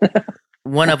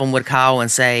 One of them would call and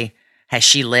say, has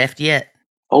she left yet?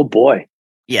 Oh, boy.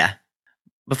 Yeah.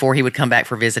 Before he would come back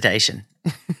for visitation.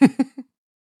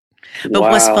 But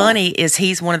Wow. what's funny is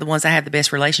he's one of the ones I have the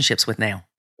best relationships with now.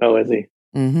 Oh, is he?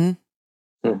 Mm-hmm.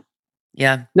 Hmm.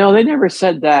 Yeah. No, they never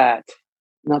said that.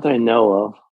 Not that I know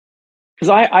of.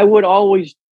 Because I would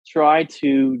always try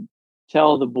to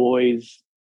tell the boys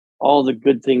all the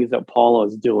good things that Paula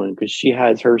is doing, because she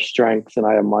has her strengths and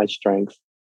I have my strengths.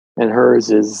 And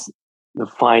hers is the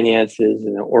finances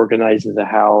and organizing the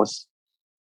house,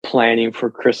 planning for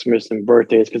Christmas and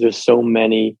birthdays, because there's so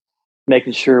many,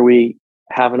 making sure we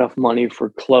have enough money for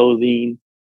clothing.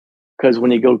 Because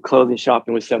when you go clothing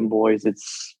shopping with 7 boys,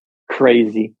 it's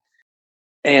crazy.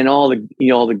 And all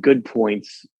the good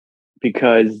points,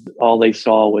 because all they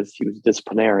saw was he was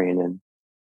disciplinarian,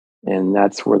 and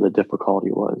that's where the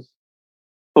difficulty was.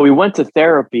 But we went to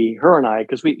therapy, her and I,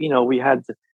 because we had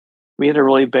a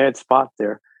really bad spot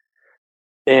there.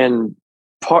 And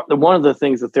one of the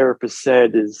things the therapist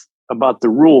said is about the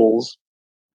rules.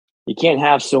 You can't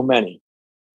have so many.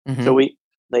 Mm-hmm. So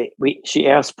she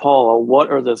asked Paula, what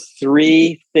are the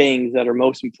 3 things that are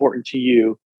most important to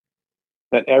you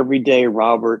that every day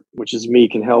Robert, which is me,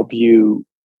 can help you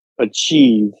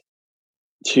achieve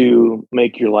to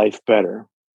make your life better?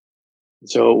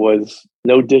 So it was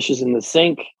no dishes in the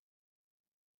sink,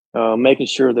 making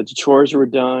sure that the chores were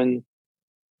done,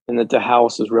 and that the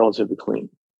house is relatively clean.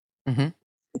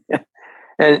 Mm-hmm.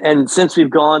 And since we've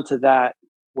gone to that,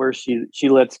 where she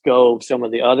lets go of some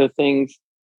of the other things,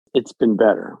 it's been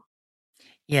better.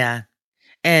 Yeah.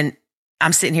 And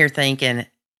I'm sitting here thinking,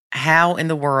 how in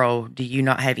the world do you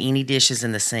not have any dishes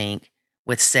in the sink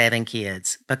with 7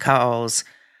 kids? Because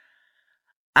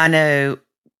I know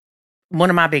one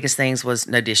of my biggest things was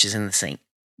no dishes in the sink.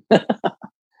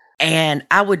 And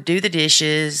I would do the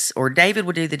dishes, or David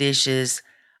would do the dishes.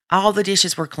 All the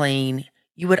dishes were clean.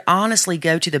 You would honestly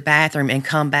go to the bathroom and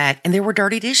come back, and there were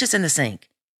dirty dishes in the sink.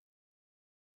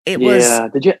 It was.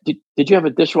 Did you have a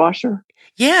dishwasher?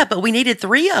 Yeah, but we needed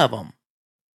 3 of them.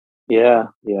 Yeah,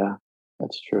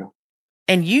 that's true.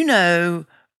 And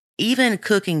even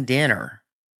cooking dinner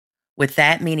with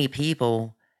that many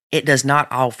people, it does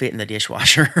not all fit in the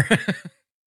dishwasher.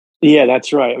 Yeah,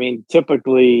 that's right. I mean,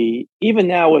 typically, even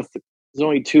now there's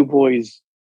only 2 boys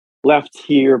left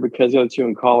here because the other 2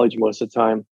 in college most of the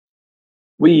time,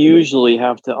 we usually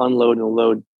have to unload and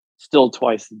load still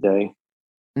twice a day.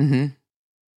 Mm-hmm.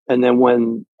 And then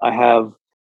when I have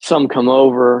some come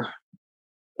over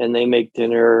and they make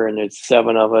dinner and it's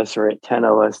 7 of us or 10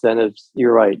 of us, then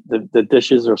you're right. The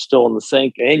dishes are still in the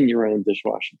sink and you're in the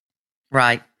dishwasher.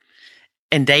 Right.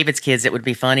 And David's kids, it would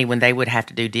be funny when they would have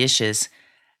to do dishes.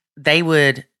 They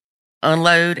would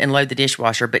unload and load the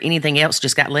dishwasher, but anything else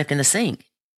just got left in the sink.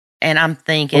 And I'm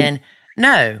thinking,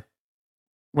 no.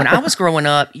 When I was growing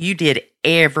up, you did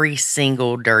every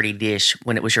single dirty dish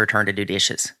when it was your turn to do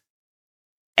dishes.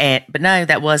 But no,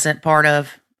 that wasn't part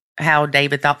of how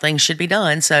David thought things should be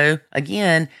done. So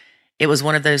again, it was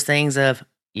one of those things of,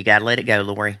 you got to let it go,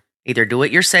 Lori. Either do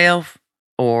it yourself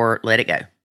or let it go.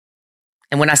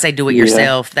 And when I say do it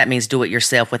yourself, that means do it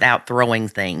yourself without throwing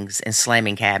things and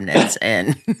slamming cabinets.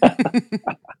 And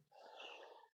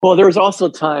well, there was also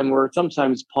a time where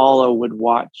sometimes Paula would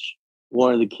watch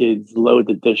one of the kids load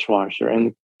the dishwasher,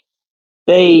 and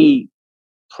they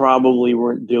probably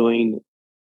weren't doing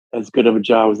as good of a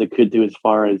job as they could do as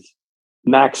far as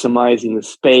maximizing the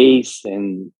space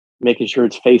and making sure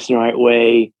it's facing the right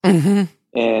way. mm-hmm.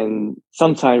 And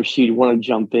sometimes she'd want to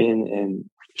jump in and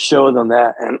show them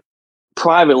that. And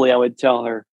privately, I would tell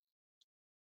her,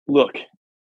 look,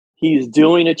 he's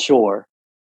doing a chore.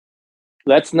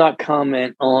 Let's not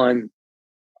comment on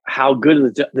how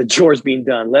good the chore is being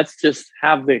done. Let's just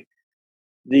have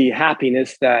the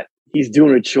happiness that he's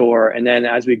doing a chore. And then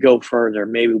as we go further,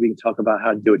 maybe we can talk about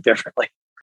how to do it differently.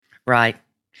 Right.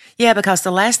 Yeah, because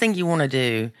the last thing you want to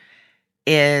do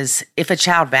is if a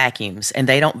child vacuums and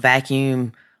they don't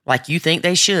vacuum like you think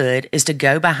they should, is to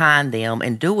go behind them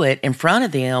and do it in front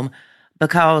of them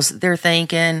because they're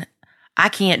thinking, I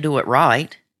can't do it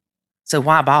right, so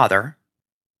why bother?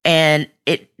 And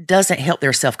it doesn't help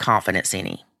their self-confidence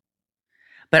any.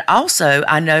 But also,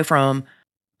 I know from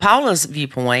Paula's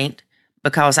viewpoint,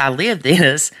 because I lived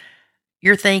this,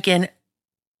 you're thinking,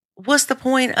 what's the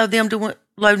point of them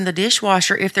loading the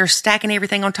dishwasher if they're stacking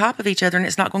everything on top of each other and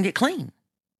it's not going to get clean?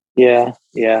 Yeah.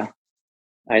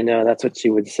 I know. That's what she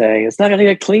would say. It's not going to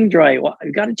get cleaned right. Well,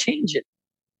 you got to change it.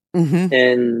 Mm-hmm.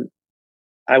 And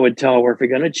I would tell her, if you're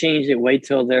going to change it, wait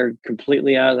till they're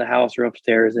completely out of the house or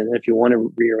upstairs. And if you want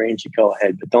to rearrange it, go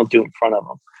ahead, but don't do it in front of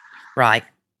them. Right.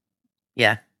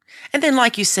 Yeah. And then,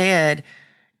 like you said,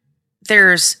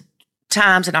 there's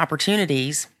times and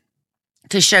opportunities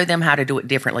to show them how to do it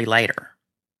differently later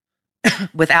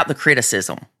without the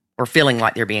criticism or feeling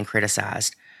like they're being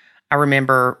criticized. I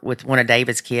remember with one of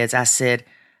David's kids, I said,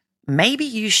 maybe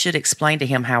you should explain to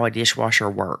him how a dishwasher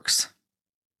works.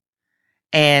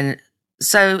 And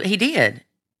so he did.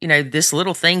 You know, this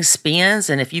little thing spins,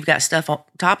 and if you've got stuff on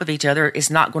top of each other, it's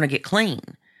not going to get clean.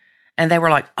 And they were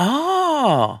like,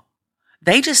 oh,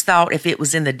 they just thought if it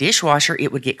was in the dishwasher,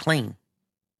 it would get clean.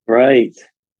 Right.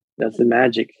 That's the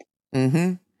magic.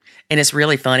 Mm-hmm. And it's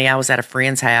really funny. I was at a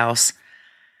friend's house,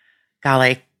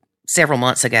 golly, several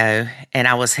months ago, and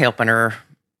I was helping her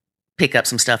pick up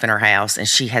some stuff in her house, and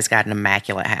she has got an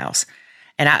immaculate house.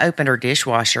 And I opened her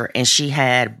dishwasher, and she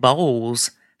had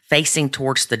bowls facing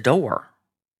towards the door.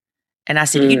 And I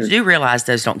said, you do realize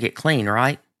those don't get clean,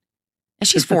 right? And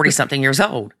she's 40-something years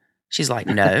old. She's like,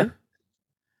 no.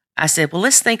 I said, well,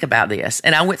 let's think about this.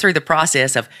 And I went through the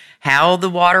process of how the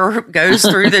water goes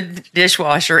through the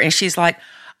dishwasher. And she's like,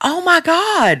 oh, my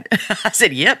God. I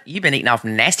said, yep, you've been eating off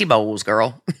nasty bowls,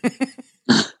 girl.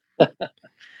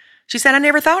 She said, I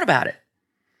never thought about it.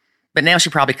 But now she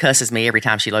probably cusses me every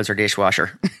time she loads her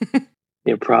dishwasher.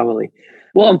 Yeah, probably.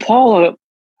 Well, and Paula,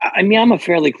 I mean, I'm a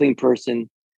fairly clean person,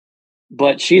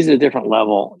 but she's at a different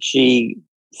level. She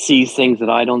sees things that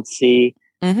I don't see.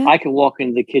 Mm-hmm. I can walk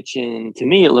into the kitchen, and to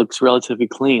me, it looks relatively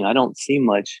clean. I don't see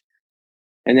much.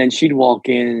 And then she'd walk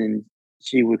in and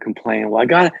she would complain,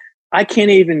 well, I can't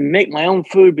even make my own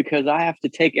food because I have to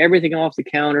take everything off the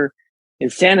counter and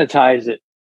sanitize it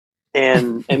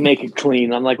and make it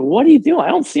clean. I'm like, what are you doing? I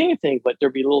don't see anything, but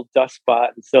there'd be a little dust spot.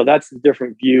 And so that's a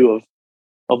different view of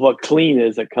what clean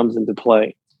is that comes into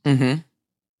play. Mm-hmm.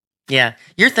 Yeah.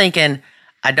 You're thinking,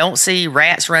 I don't see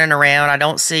rats running around. I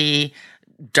don't see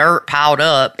dirt piled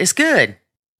up. It's good.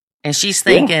 And she's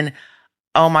thinking,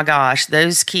 oh my gosh,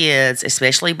 those kids,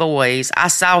 especially boys, I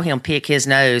saw him pick his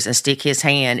nose and stick his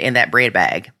hand in that bread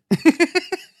bag.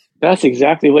 That's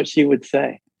exactly what she would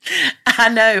say. I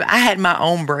know. I had my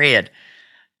own bread.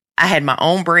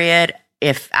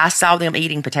 If I saw them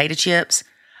eating potato chips,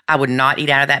 I would not eat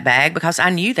out of that bag because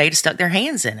I knew they'd stuck their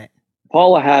hands in it.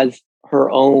 Paula has her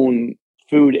own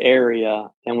food area,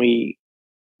 and we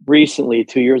recently,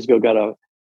 2 years ago, got a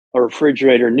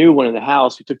refrigerator, new one in the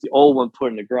house. We took the old one, put it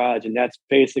in the garage, and that's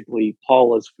basically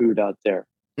Paula's food out there.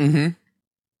 Mm-hmm.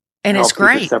 And it's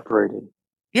great. Separated.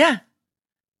 Yeah.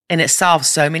 And it solves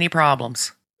so many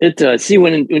problems. It does. See,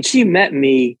 when she met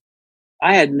me,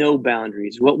 I had no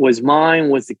boundaries. What was mine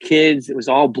was the kids. It was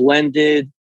all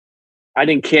blended. I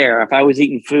didn't care. If I was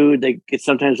eating food, they could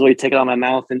sometimes really take it out of my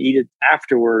mouth and eat it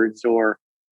afterwards. Or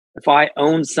if I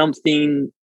owned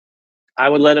something, I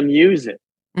would let them use it.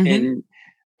 Mm-hmm. And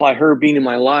by her being in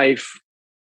my life,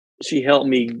 she helped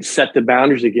me set the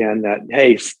boundaries again that,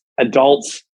 hey,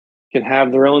 adults can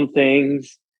have their own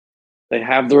things. They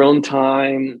have their own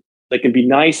time. They can be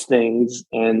nice things,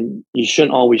 and you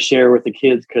shouldn't always share with the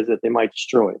kids because they might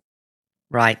destroy it.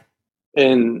 Right.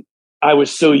 And I was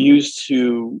so used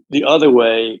to the other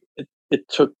way, it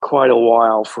took quite a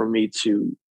while for me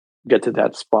to get to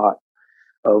that spot.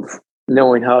 of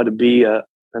knowing how to be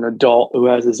an adult who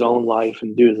has his own life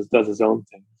and does his own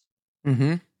thing.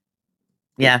 Mm-hmm.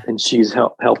 Yeah. And she's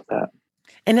helped that.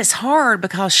 And it's hard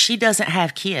because she doesn't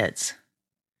have kids.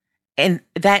 And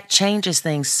that changes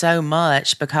things so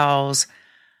much because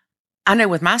I know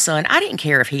with my son, I didn't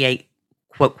care if he ate,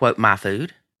 quote, quote, my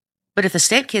food. But if the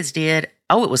stepkids did,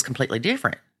 it was completely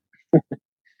different.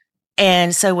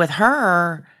 And so with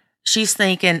her, she's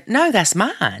thinking, no, that's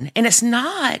mine. And it's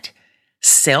not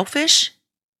selfish.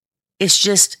 It's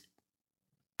just,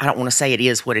 I don't want to say it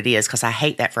is what it is because I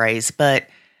hate that phrase, but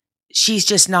she's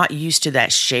just not used to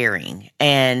that sharing.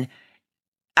 And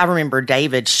I remember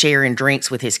David sharing drinks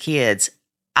with his kids.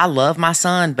 I love my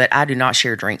son, but I do not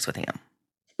share drinks with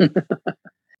him.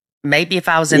 Maybe if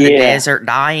I was in the desert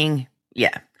dying,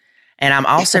 yeah. And I'm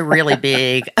also really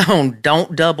big on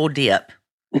don't double dip.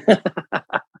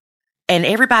 And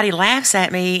everybody laughs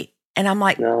at me, and I'm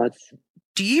like,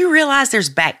 do you realize there's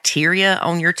bacteria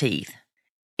on your teeth?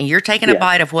 And you're taking a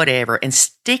bite of whatever and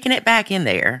sticking it back in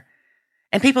there,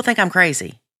 and people think I'm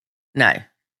crazy. No,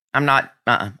 I'm not.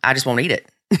 I just won't eat it.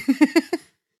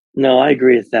 No, I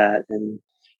agree with that. And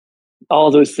all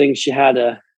those things she had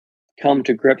to come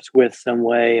to grips with some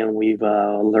way, and we've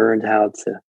learned how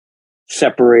to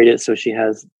separate it so she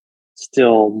has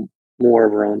still more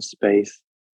of her own space,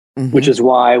 which is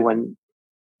why when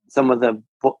some of the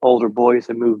older boys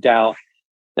had moved out,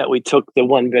 that we took the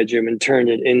one bedroom and turned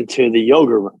it into the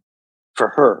yoga room for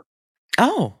her.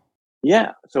 Oh,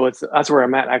 yeah. So that's where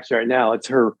I'm at actually right now. It's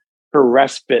her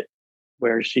respite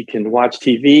where she can watch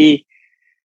TV,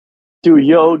 do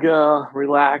yoga,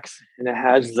 relax, and it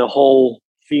has the whole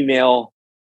female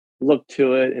look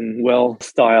to it and well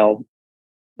styled,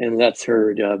 and lets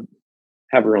her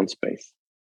have her own space.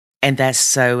 And that's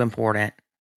so important.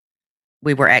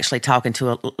 We were actually talking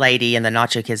to a lady in the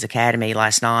Nacho Kids Academy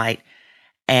last night,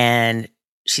 and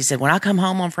she said, when I come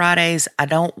home on Fridays, I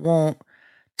don't want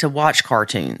to watch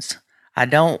cartoons. I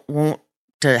don't want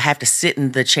to have to sit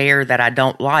in the chair that I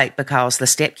don't like because the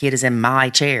stepkid is in my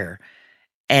chair.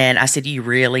 And I said, you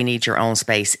really need your own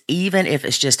space, even if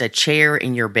it's just a chair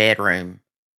in your bedroom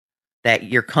that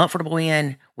you're comfortable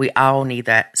in. We all need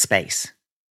that space.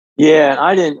 Yeah,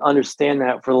 I didn't understand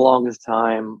that for the longest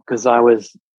time because I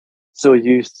was so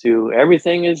used to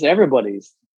everything is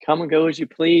everybody's. Come and go as you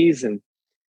please, and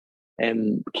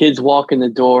kids walk in the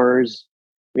doors.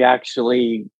 We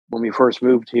actually, when we first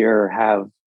moved here, have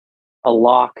a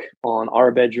lock on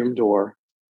our bedroom door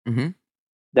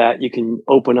that you can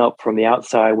open up from the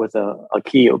outside with a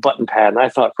key, a button pad. And I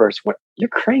thought first, you're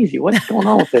crazy. What's going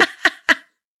on with this?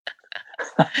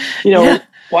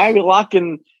 Why are we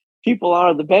locking people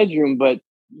out of the bedroom? But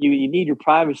you need your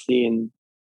privacy, and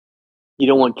you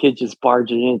don't want kids just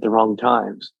barging in at the wrong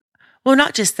times. Well,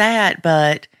 not just that,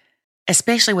 but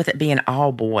especially with it being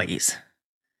all boys.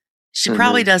 She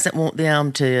probably doesn't want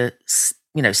them to,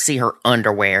 see her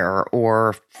underwear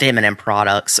or feminine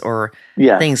products or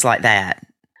things like that.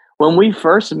 When we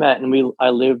first met and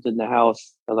I lived in the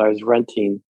house that I was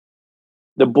renting,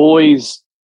 the boys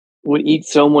would eat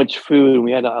so much food. And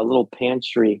we had a little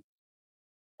pantry.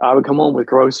 I would come home with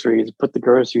groceries, put the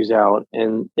groceries out,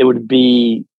 and it would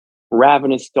be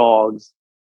ravenous dogs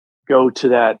go to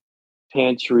that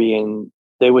pantry and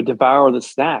they would devour the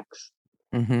snacks.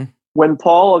 When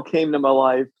Paula came to my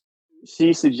life,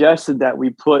 she suggested that we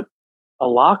put a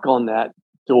lock on that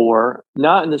door,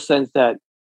 not in the sense that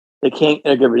they can't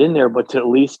get it in there, but to at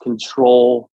least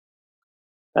control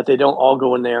that they don't all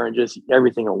go in there and just eat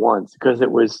everything at once. Because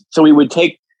so we would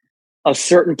take a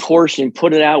certain portion,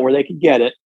 put it out where they could get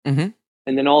it, and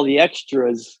then all the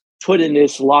extras put in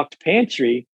this locked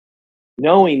pantry,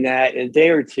 knowing that in a day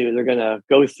or two they're going to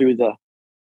go through the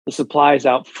supplies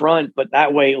out front, but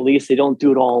that way at least they don't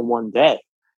do it all in one day.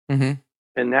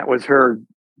 And that was her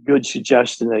good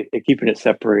suggestion of keeping it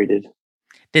separated.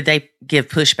 Did they give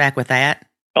pushback with that?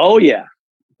 Oh yeah,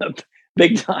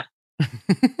 big time.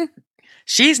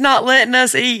 She's not letting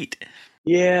us eat.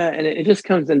 Yeah, and it just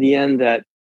comes in the end that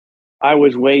I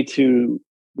was way too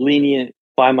lenient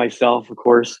by myself, of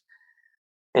course,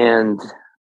 and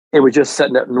it was just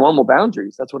setting up normal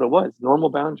boundaries. That's what it was, normal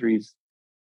boundaries.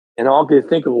 And all I could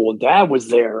think of, well, Dad was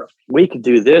there. We could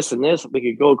do this and this. We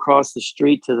could go across the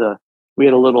street we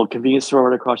had a little convenience store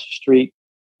right across the street.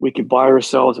 We could buy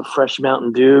ourselves a fresh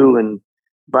Mountain Dew and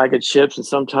bag of chips. And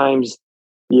sometimes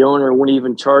the owner wouldn't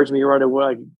even charge me right away.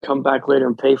 I could come back later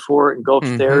and pay for it and go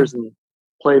upstairs and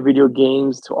play video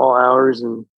games to all hours.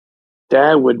 And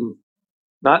Dad would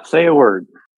not say a word.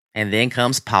 And then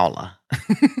comes Paula.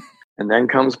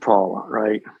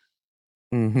 Right?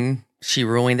 She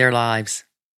ruined their lives.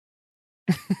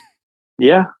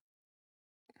 Yeah.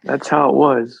 That's how it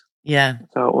was. Yeah.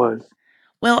 That's how it was.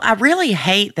 Well, I really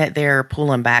hate that they're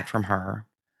pulling back from her.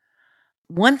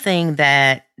 One thing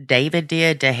that David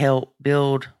did to help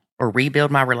build or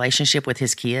rebuild my relationship with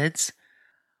his kids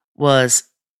was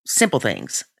simple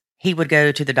things. He would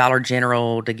go to the Dollar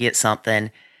General to get something,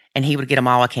 and he would get them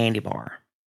all a candy bar.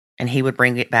 And he would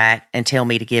bring it back and tell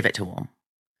me to give it to them.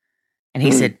 And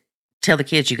he said, tell the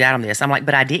kids you got them this. I'm like,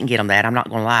 but I didn't get them that. I'm not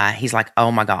going to lie. He's like,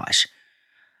 oh my gosh.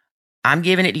 I'm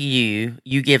giving it to you.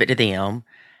 You give it to them.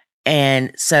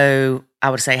 And so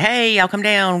I would say, hey, y'all come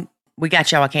down. We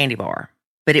got y'all a candy bar.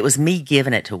 But it was me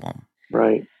giving it to them.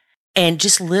 Right. And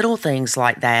just little things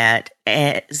like that.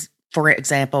 As, for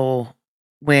example,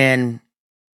 when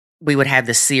we would have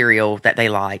the cereal that they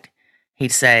liked,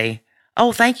 he'd say,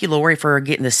 oh, thank you, Lori, for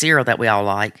getting the cereal that we all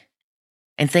like.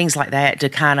 And things like that to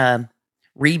kind of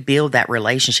rebuild that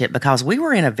relationship because we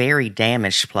were in a very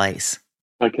damaged place.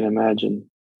 I can imagine.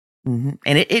 Mm-hmm.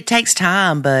 And it takes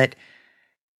time, but,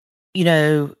 you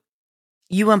know,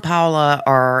 you and Paula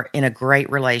are in a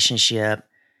great relationship.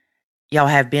 Y'all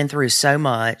have been through so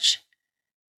much.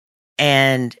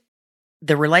 And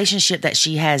the relationship that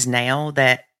she has now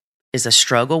that is a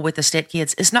struggle with the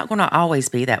stepkids, it's not going to always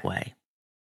be that way.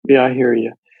 Yeah, I hear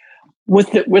you.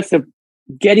 With the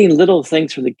getting little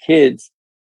things for the kids,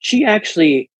 she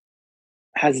actually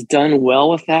has done well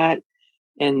with that.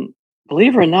 And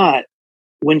believe it or not,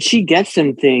 when she gets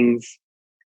them things,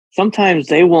 sometimes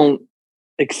they won't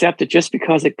accept it just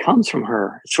because it comes from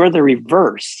her. It's sort of the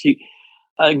reverse.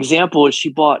 An example is she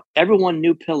bought everyone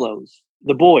new pillows,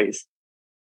 the boys,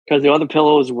 because the other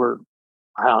pillows were,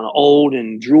 I don't know, old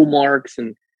and drool marks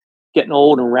and getting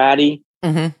old and ratty.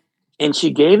 Mm-hmm. And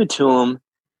she gave it to them,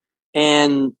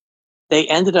 and they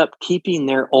ended up keeping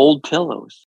their old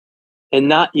pillows and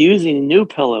not using new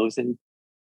pillows. And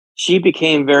she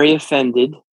became very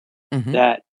offended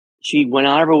that she went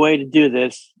out of her way to do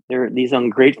this. They're these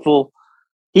ungrateful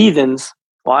heathens.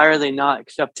 Why are they not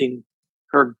accepting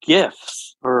her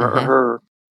gifts or her?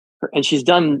 And she's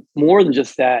done more than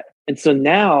just that. And so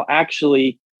now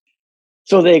actually,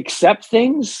 so they accept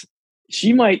things.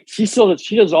 She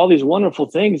does all these wonderful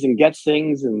things and gets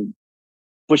things. And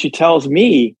what she tells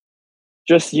me,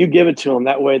 just you give it to them.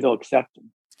 That way they'll accept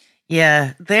them.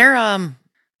 Yeah. They're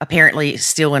apparently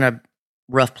still in a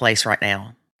rough place right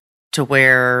now to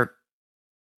where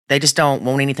they just don't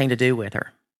want anything to do with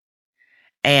her.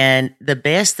 And the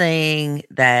best thing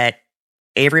that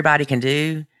everybody can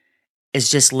do is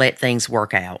just let things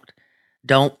work out.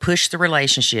 Don't push the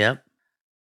relationship.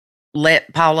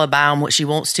 Let Paula buy them what she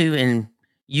wants to, and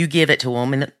you give it to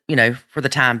them, and for the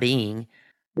time being.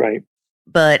 Right.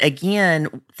 But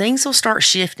again, things will start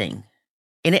shifting,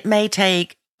 and it may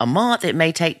take a month. It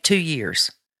may take 2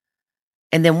 years.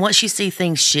 And then once you see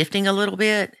things shifting a little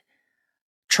bit,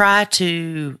 try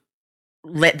to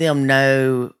let them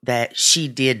know that she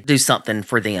did do something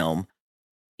for them.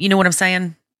 You know what I'm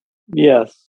saying?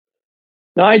 Yes.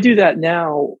 Now I do that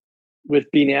now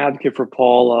with being an advocate for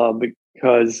Paula,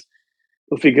 because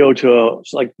if we go to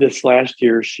like this last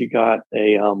year, she got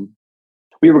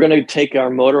we were going to take our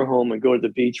motorhome and go to the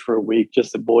beach for a week,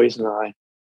 just the boys and I.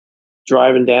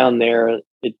 Driving down there,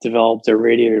 it developed a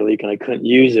radiator leak and I couldn't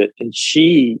use it. And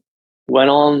she went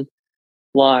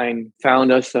online,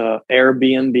 found us a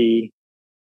Airbnb,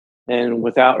 and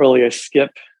without really a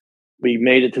skip, we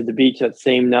made it to the beach that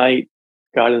same night,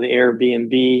 got to the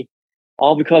Airbnb,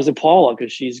 all because of Paula,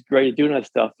 because she's great at doing that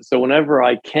stuff. So whenever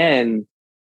I can,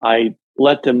 I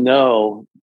let them know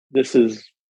this is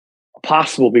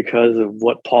possible because of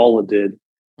what Paula did,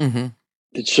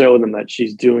 to show them that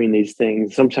she's doing these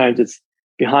things. Sometimes it's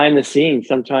behind the scenes.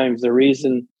 Sometimes the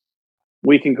reason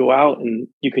we can go out and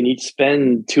you can each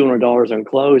spend $200 on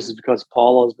clothes is because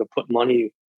Paula has been putting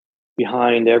money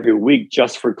behind every week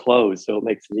just for clothes. So it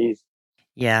makes it easy.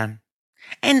 Yeah.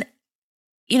 And,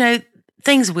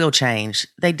 things will change.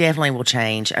 They definitely will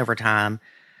change over time.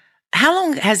 How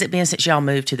long has it been since y'all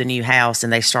moved to the new house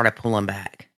and they started pulling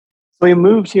back? So we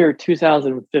moved here in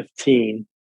 2015.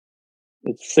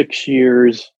 It's 6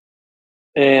 years.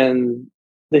 And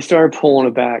they started pulling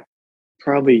it back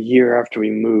probably a year after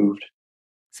we moved.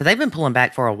 So they've been pulling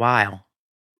back for a while.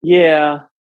 Yeah.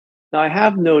 Now I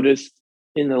have noticed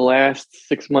in the last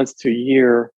 6 months to a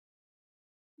year,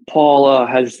 Paula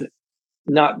has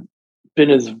not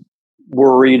been as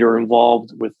worried or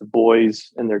involved with the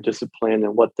boys and their discipline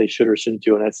and what they should or shouldn't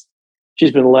do. And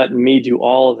she's been letting me do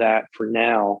all of that for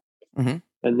now. And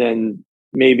then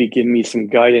maybe give me some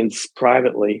guidance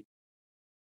privately.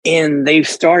 And they've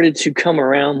started to come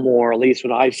around more, at least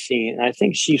what I've seen. And I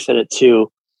think she said it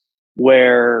too,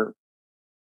 where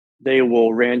they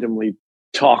will randomly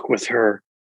talk with her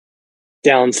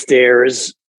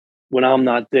downstairs when I'm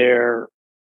not there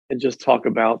and just talk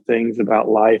about things, about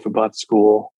life, about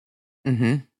school.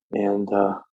 Mm-hmm. And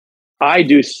I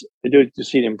do see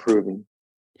it improving.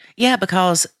 Yeah,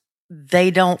 because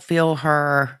they don't feel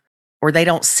her or they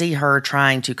don't see her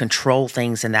trying to control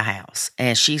things in the house.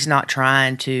 And she's not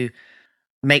trying to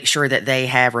make sure that they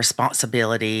have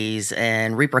responsibilities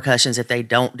and repercussions if they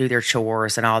don't do their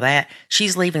chores and all that.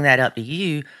 She's leaving that up to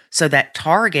you. So that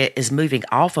target is moving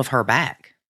off of her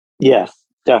back. Yes,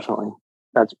 definitely.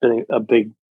 That's been a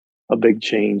big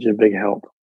change, a big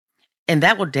help. And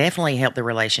that will definitely help the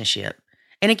relationship.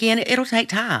 And again, it'll take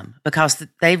time because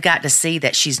they've got to see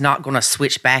that she's not going to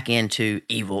switch back into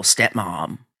evil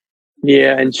stepmom.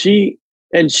 Yeah, and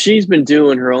she's been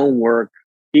doing her own work.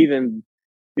 Even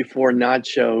before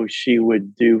Nacho, she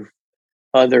would do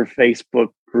other Facebook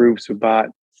groups about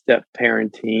step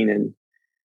parenting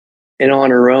and on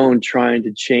her own trying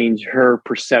to change her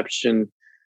perception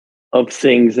of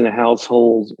things in the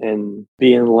household and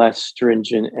being less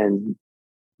stringent and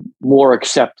more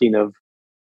accepting of,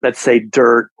 let's say,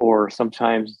 dirt or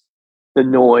sometimes the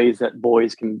noise that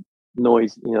boys can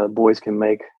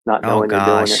make, not knowing they're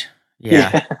doing it.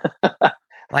 Yeah.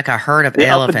 Like a herd of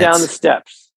elephants. Up and down the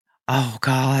steps. Oh,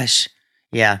 gosh.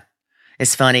 Yeah.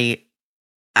 It's funny.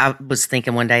 I was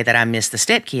thinking one day that I missed the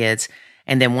stepkids,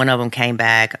 and then one of them came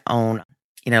back on,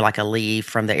 like a leave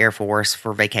from the Air Force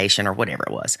for vacation or whatever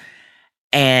it was.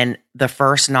 And the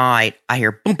first night I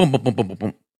hear boom, boom, boom, boom, boom, boom,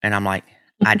 boom. And I'm like,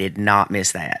 I did not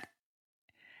miss that.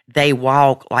 They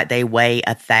walk like they weigh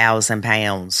 1,000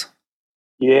 pounds.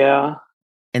 Yeah.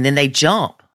 And then they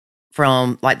jump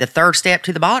from like the third step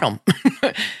to the bottom.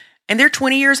 And they're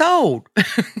 20 years old.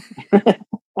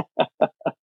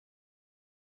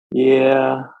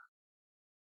 Yeah.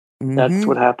 That's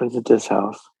what happens at this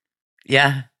house.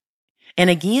 Yeah. And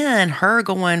again, her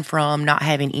going from not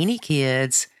having any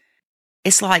kids,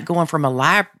 it's like going from a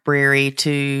library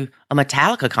to a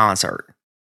Metallica concert.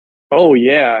 Oh,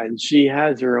 yeah. And she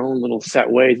has her own little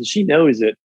set ways and she knows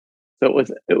it. So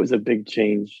it was a big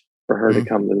change for her to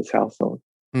come to this household.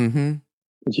 Mm-hmm.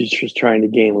 And she's just trying to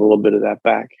gain a little bit of that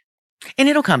back. And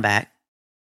it'll come back.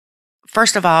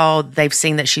 First of all, they've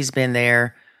seen that she's been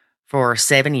there for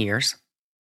 7 years.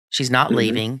 She's not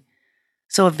leaving.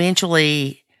 So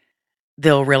eventually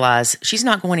they'll realize she's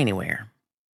not going anywhere.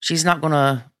 She's not going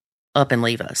to up and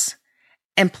leave us.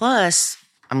 And plus,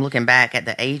 I'm looking back at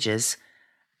the ages,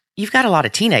 you've got a lot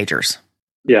of teenagers.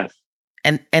 Yes.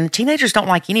 And teenagers don't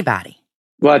like anybody.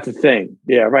 Well, that's the thing.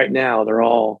 Yeah, right now they're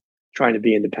all trying to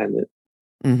be independent.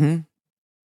 Mm-hmm.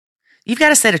 You've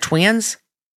got a set of twins?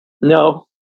 No.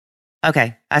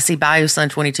 Okay. I see bio son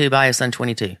 22, bio son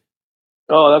 22.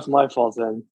 Oh, that's my fault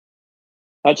then.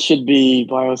 That should be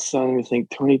bio son, I think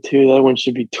 22. The other one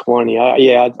should be 20.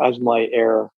 That was my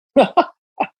error.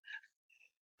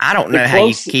 I don't know how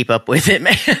you keep up with it,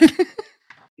 man.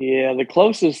 Yeah, the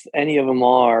closest any of them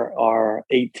are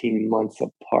 18 months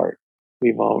apart.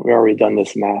 We've already done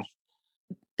this math.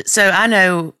 So I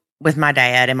know with my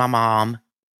dad and my mom,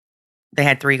 they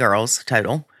had 3 girls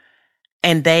total,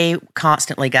 and they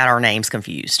constantly got our names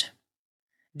confused.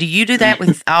 Do you do that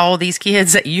with all these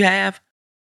kids that you have?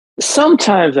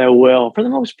 Sometimes I will. For the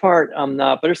most part, I'm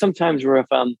not. But there's sometimes where if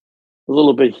I'm a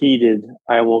little bit heated,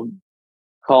 I will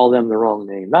call them the wrong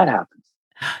name. That happens.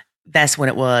 That's when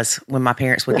it was, when my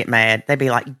parents would get mad. They'd be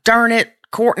like, darn it,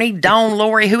 Courtney, Dawn,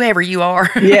 Lori, whoever you are.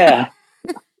 Yeah.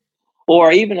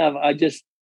 Or even I just,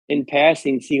 in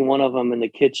passing, see one of them in the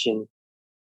kitchen.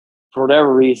 For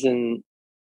whatever reason,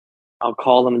 I'll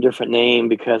call them a different name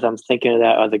because I'm thinking of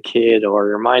that other kid or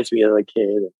it reminds me of the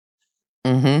kid.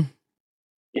 Mm-hmm.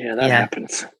 Yeah, that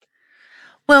happens.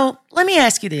 Well, let me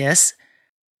ask you this.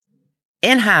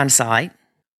 In hindsight,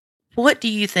 what do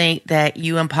you think that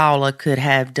you and Paula could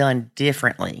have done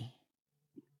differently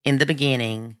in the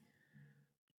beginning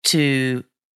to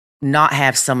not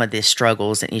have some of these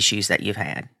struggles and issues that you've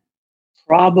had?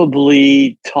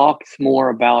 Probably talked more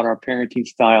about our parenting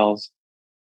styles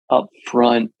up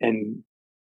front and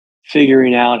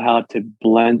figuring out how to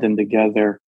blend them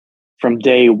together from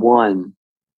day one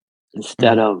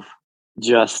instead of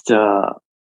just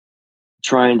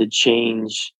trying to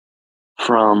change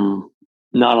from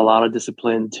not a lot of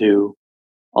discipline to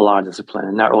a lot of discipline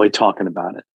and not really talking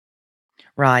about it.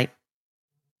 Right.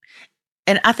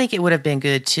 And I think it would have been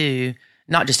good too,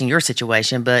 not just in your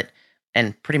situation, but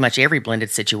in pretty much every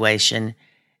blended situation,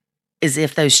 is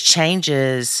if those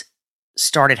changes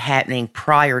started happening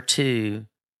prior to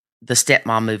the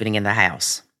stepmom moving in the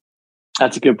house.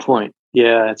 That's a good point.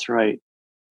 Yeah, that's right.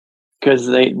 Because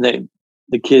the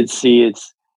kids see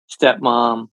it's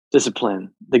stepmom,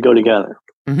 discipline. They go together.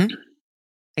 Mm-hmm.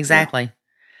 exactly. Yeah.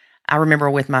 I remember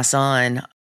with my son,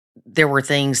 there were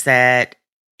things that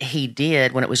he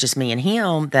did when it was just me and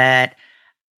him that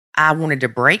I wanted to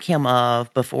break him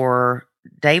of before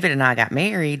David and I got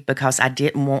married because I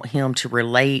didn't want him to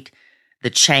relate the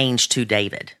change to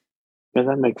David. Yeah,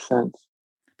 that makes sense.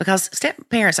 Because step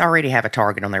parents already have a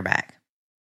target on their back.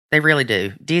 They really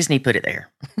do. Disney put it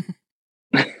there.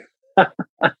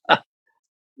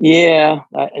 Yeah,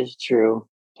 that is true.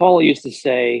 Paula used to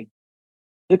say,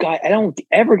 look, I don't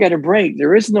ever get a break.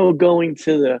 There is no going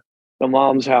to the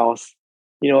mom's house.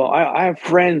 I have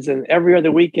friends, and every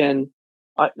other weekend,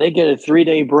 they get a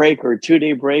 3-day break or a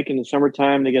 2-day break. In the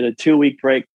summertime, they get a 2-week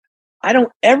break. I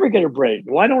don't ever get a break.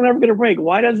 Why don't I ever get a break?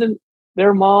 Why doesn't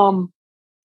their mom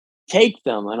take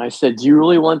them? And I said, do you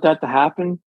really want that to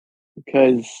happen?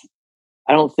 Because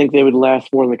I don't think they would last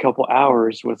more than a couple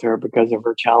hours with her because of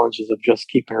her challenges of just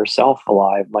keeping herself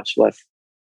alive, much less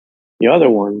the other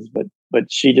ones.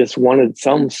 But she just wanted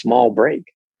some small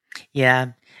break.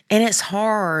 Yeah. And it's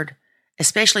hard,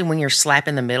 especially when you're slap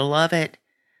in the middle of it,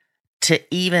 to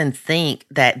even think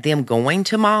that them going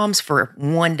to mom's for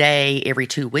 1 day every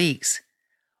 2 weeks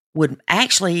would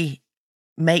actually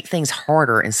make things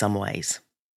harder in some ways.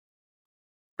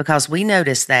 Because we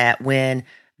noticed that when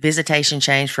visitation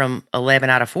changed from 11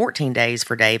 out of 14 days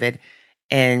for David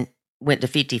and went to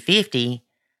 50-50,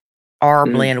 our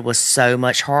blend was so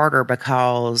much harder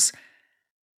because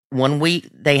 1 week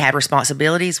they had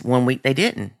responsibilities, 1 week they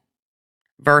didn't.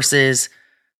 Versus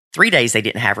 3 days they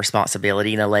didn't have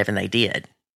responsibility and 11 they did.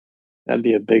 That'd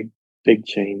be a big, big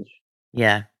change.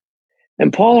 Yeah.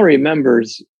 And Paula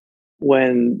remembers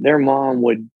when their mom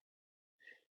would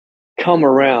come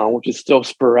around, which is still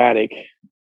sporadic,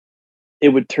 it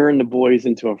would turn the boys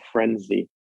into a frenzy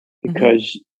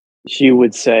because she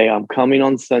would say, I'm coming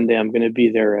on Sunday. I'm going to be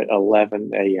there at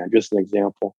 11 a.m. Just an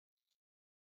example.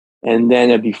 And then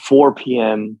it'd be 4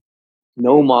 p.m.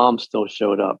 No mom still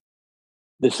showed up.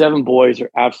 The 7 boys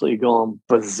are absolutely going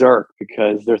berserk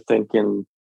because they're thinking,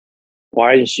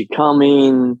 why isn't she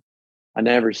coming? I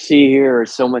never see her.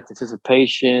 There's so much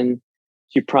anticipation.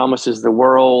 She promises the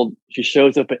world. She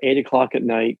shows up at 8 o'clock at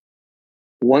night.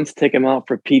 Wants to take them out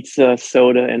for pizza,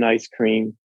 soda, and ice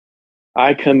cream.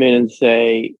 I come in and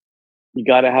say, you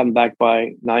got to have them back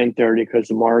by 9:30 because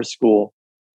tomorrow's school.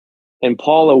 And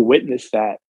Paula witnessed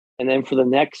that. And then for the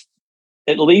next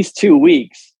at least 2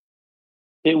 weeks,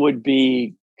 it would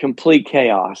be complete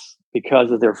chaos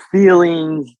because of their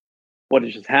feelings, what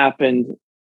had just happened.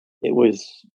 It was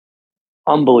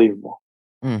unbelievable.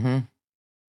 Mm-hmm.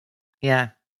 Yeah.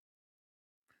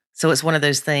 So it's one of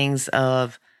those things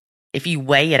of, if you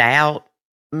weigh it out,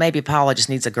 maybe Paula just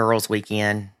needs a girls'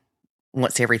 weekend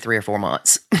once every 3 or 4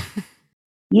 months.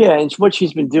 Yeah, and what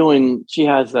she's been doing, she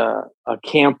has a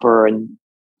camper, and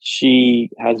she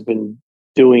has been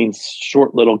doing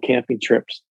short little camping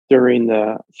trips during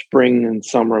the spring and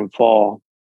summer and fall.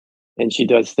 And she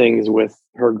does things with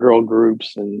her girl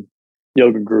groups and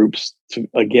yoga groups to,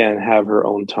 again, have her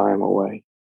own time away.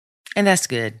 And that's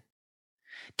good.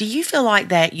 Do you feel like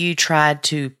that you tried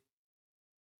to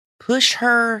push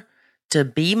her to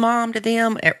be mom to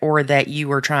them, or that you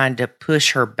were trying to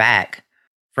push her back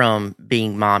from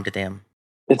being mom to them?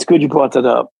 It's good you brought that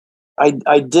up.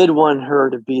 I did want her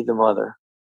to be the mother.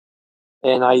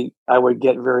 And I would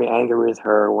get very angry with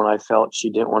her when I felt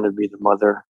she didn't want to be the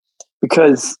mother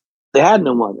because they had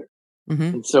no mother. Mm-hmm.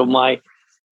 And so one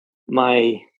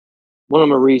of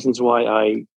my reasons why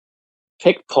I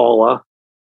picked Paula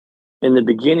in the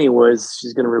beginning was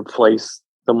she's going to replace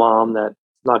the mom that's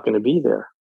not going to be there.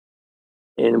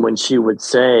 And when she would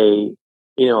say,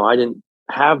 I didn't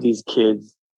have these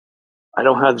kids, I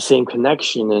don't have the same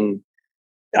connection, and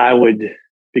I would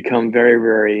become very,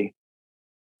 very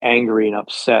angry and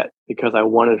upset because I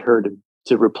wanted her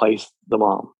to replace the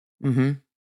mom. Mm-hmm.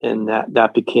 And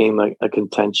that became a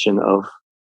contention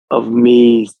of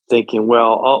me thinking,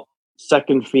 well,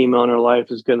 second female in her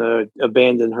life is going to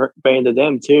abandon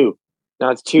them too. Now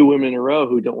it's 2 women in a row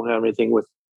who don't have anything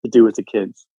to do with the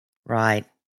kids. Right.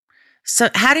 So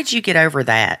how did you get over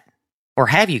that? Or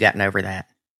have you gotten over that?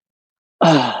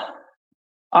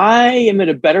 I am in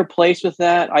a better place with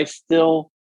that. I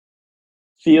still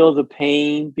feel the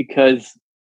pain because,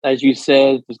 as you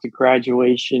said, there's a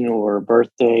graduation or a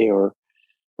birthday or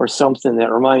something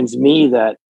that reminds me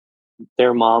that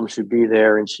their mom should be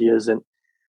there and she isn't.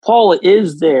 Paula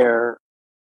is there,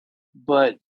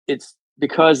 but it's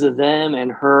because of them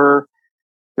and her.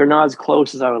 They're not as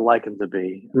close as I would like them to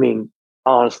be. I mean,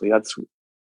 honestly, that's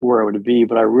where it would be.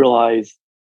 But I realize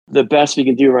the best we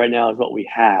can do right now is what we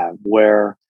have,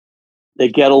 where they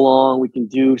get along. We can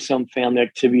do some family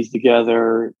activities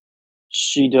together.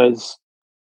 She does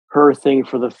her thing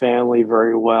for the family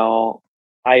very well.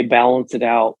 I balance it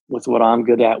out with what I'm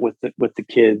good at with the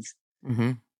kids.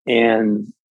 Mm-hmm.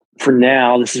 And for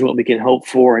now, this is what we can hope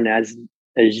for. And as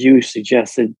you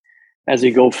suggested, as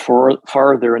we go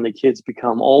farther and the kids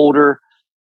become older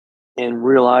and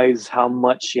realize how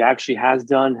much she actually has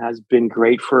been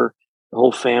great for the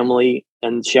whole family,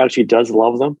 and she actually does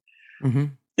love them, Mm-hmm.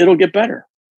 it'll get better.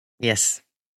 Yes,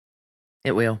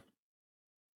 it will.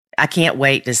 I can't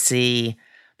wait to see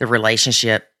the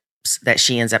relationships that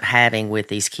she ends up having with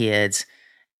these kids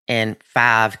in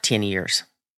 5-10 years.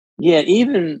 Yeah,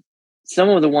 even some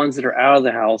of the ones that are out of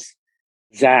the house,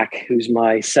 Zach, who's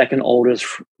my second oldest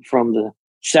from the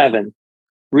 7,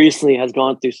 recently has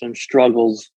gone through some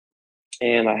struggles,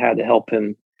 and I had to help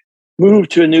him move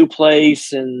to a new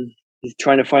place, and he's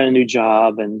trying to find a new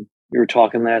job. And we were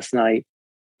talking last night,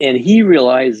 and he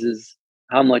realizes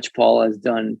how much Paula has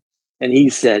done. And he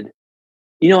said,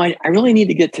 I really need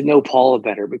to get to know Paula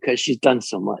better because she's done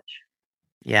so much.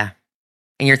 Yeah.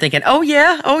 And you're thinking, oh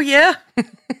yeah.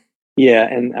 Yeah.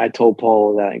 And I told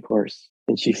Paula that, of course.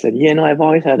 And she said, I've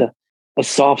always had a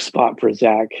soft spot for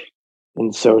Zach.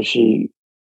 And so she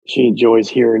enjoys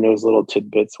hearing those little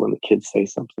tidbits when the kids say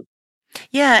something.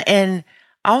 Yeah. And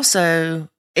also,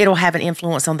 it'll have an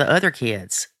influence on the other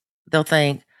kids. They'll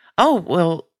think, oh,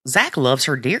 well, Zach loves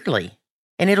her dearly.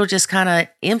 And it'll just kind of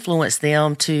influence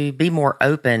them to be more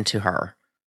open to her.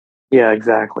 Yeah,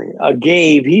 exactly.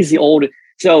 Gabe, he's the oldest.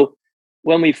 So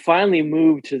when we finally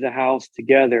moved to the house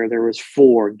together, there was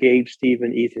 4: Gabe,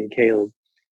 Stephen, Ethan, and Caleb.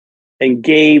 And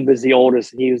Gabe is the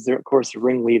oldest. And he was, of course, the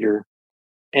ringleader.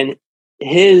 And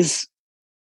his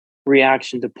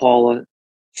reaction to Paula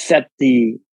set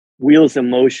the wheels in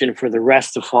motion for the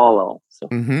rest to follow.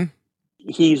 So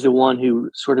he's the one who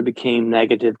sort of became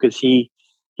negative because he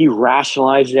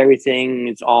rationalized everything.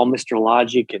 It's all Mr.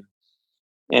 Logic,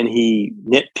 and he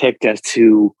nitpicked as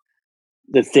to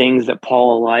the things that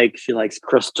Paula likes. She likes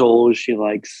crystals. She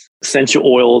likes essential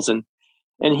oils, and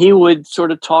he would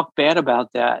sort of talk bad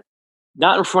about that,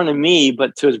 not in front of me,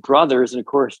 but to his brothers. And of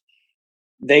course,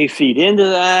 they feed into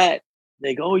that.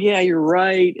 They go, "Oh yeah, you're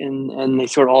right," and they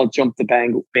sort of all jump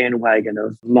the bandwagon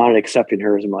of not accepting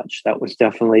her as much. That was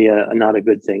definitely not a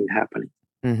good thing happening.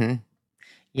 Mm-hmm.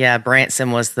 Yeah,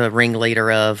 Branson was the ringleader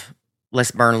of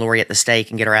let's burn Lori at the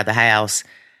stake and get her out of the house.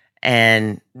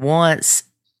 And once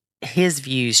his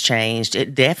views changed,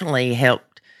 it definitely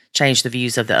helped change the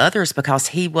views of the others because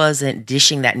he wasn't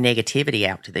dishing that negativity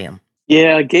out to them.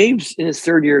 Yeah, Gabe's in his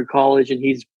 3rd year of college, and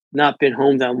he's not been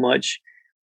home that much.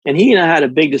 And he and I had a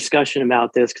big discussion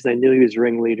about this because I knew he was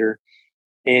ringleader.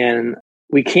 And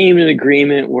we came to an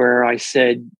agreement where I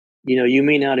said, you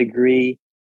may not agree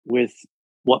with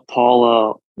what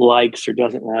Paula likes or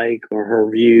doesn't like or her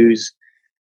views,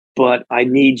 but I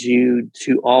need you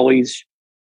to always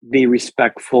be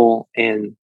respectful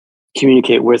and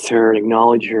communicate with her and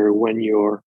acknowledge her when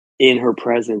you're in her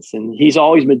presence. And he's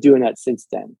always been doing that since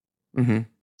then. Mm-hmm.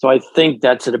 So I think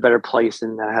that's at a better place,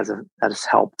 and that has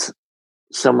helped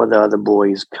some of the other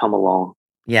boys come along.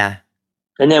 Yeah.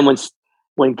 And then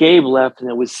when Gabe left and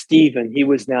it was Stephen, he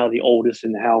was now the oldest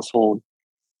in the household.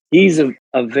 He's a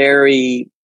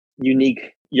very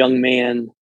unique young man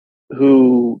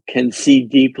who can see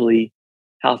deeply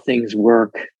how things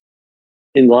work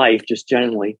in life, just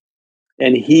generally.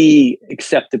 And he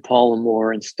accepted Paula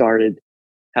more and started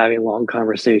having long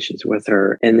conversations with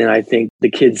her. And then I think the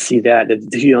kids see that,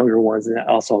 the younger ones, and that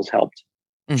also has helped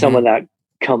some of that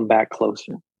come back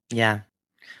closer. Yeah.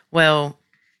 Well,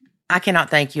 I cannot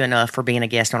thank you enough for being a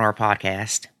guest on our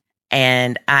podcast.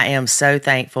 And I am so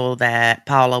thankful that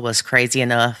Paula was crazy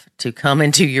enough to come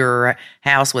into your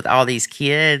house with all these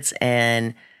kids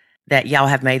and that y'all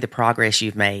have made the progress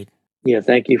you've made. Yeah,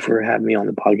 thank you for having me on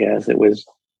the podcast. It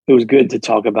was good to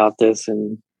talk about this,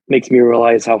 and makes me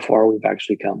realize how far we've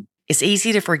actually come. It's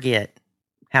easy to forget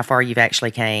how far you've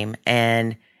actually came,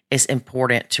 and it's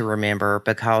important to remember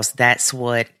because that's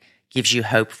what gives you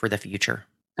hope for the future.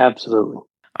 Absolutely.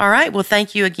 All right. Well,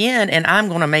 thank you again. And I'm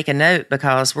going to make a note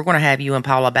because we're going to have you and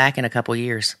Paula back in a couple of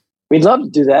years. We'd love to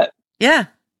do that. Yeah,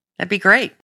 that'd be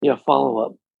great. Yeah, follow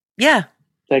up. Yeah.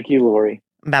 Thank you, Lori.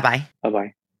 Bye-bye.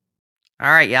 Bye-bye.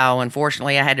 All right, y'all.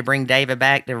 Unfortunately, I had to bring David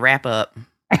back to wrap up.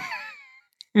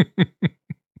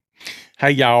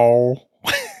 Hey, y'all.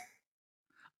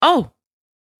 Oh,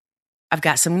 I've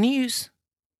got some news.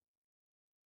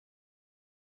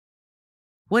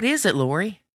 What is it,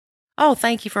 Lori? Oh,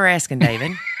 thank you for asking,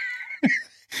 David.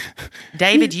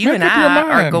 David, you and I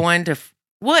are going to...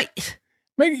 What?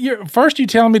 First you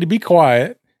tell me to be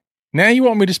quiet. Now you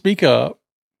want me to speak up.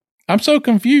 I'm so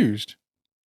confused.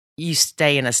 You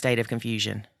stay in a state of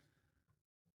confusion.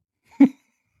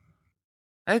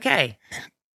 Okay.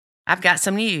 I've got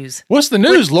some news. What's the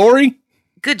news, Lori?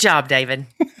 Good job, David.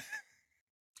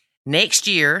 Next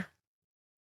year,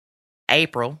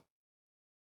 April,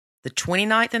 the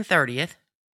 29th and 30th,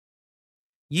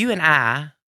 you and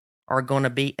I are going to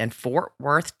be in Fort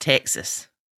Worth, Texas.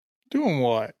 Doing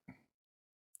what?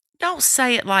 Don't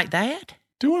say it like that.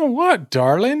 Doing what,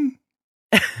 darling?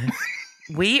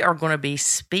 We are going to be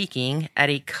speaking at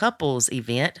a couples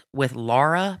event with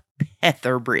Laura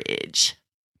Petherbridge.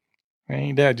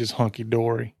 Ain't that just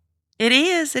hunky-dory? It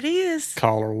is. It is.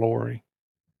 Call her Lori.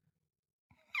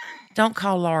 Don't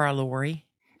call Laura Lori.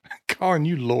 Calling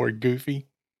you Lori, goofy.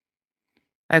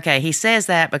 Okay, he says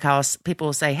that because people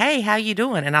will say, hey, how you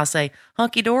doing? And I'll say,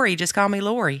 hunky-dory, just call me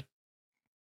Lori.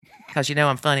 Because you know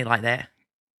I'm funny like that.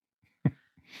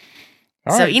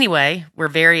 All so right. Anyway, we're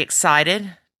very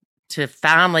excited to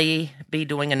finally be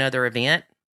doing another event.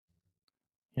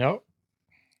 Yep.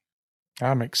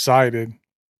 I'm excited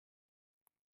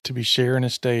to be sharing a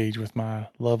stage with my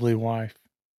lovely wife.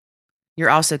 You're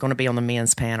also going to be on the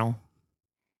men's panel.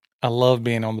 I love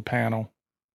being on the panel.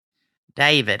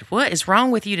 David, what is wrong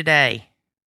with you today?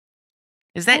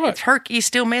 Is that turkey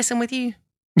still messing with you?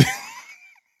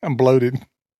 I'm bloated.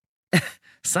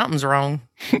 Something's wrong.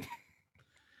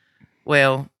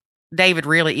 Well, David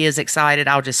really is excited.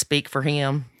 I'll just speak for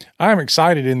him. I'm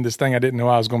excited in this thing I didn't know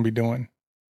I was going to be doing.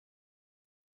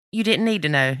 You didn't need to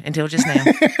know until just now.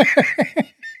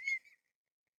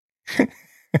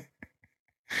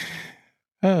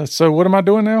 So what am I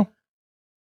doing now?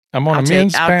 I'm on a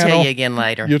men's panel. I'll tell you again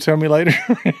later. You'll tell me later?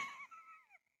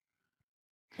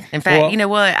 In fact, you know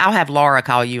what? I'll have Laura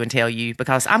call you and tell you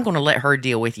because I'm going to let her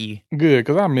deal with you. Good,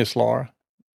 because I miss Laura.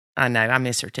 I know. I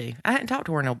miss her too. I hadn't talked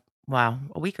to her in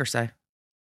a week or so.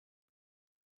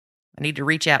 I need to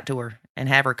reach out to her and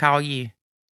have her call you.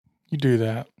 You do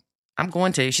that. I'm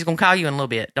going to. She's going to call you in a little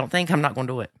bit. Don't think I'm not going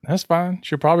to do it. That's fine.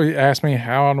 She'll probably ask me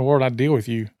how in the world I deal with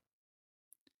you.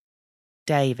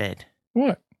 David.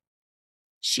 What?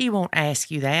 She won't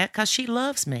ask you that because she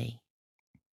loves me.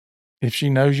 If she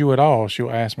knows you at all,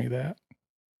 she'll ask me that.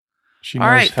 She knows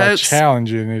all right, how folks.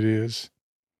 Challenging it is.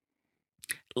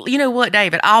 You know what,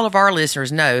 David? All of our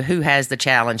listeners know who has the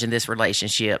challenge in this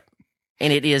relationship,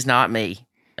 and it is not me.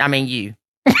 I mean, you.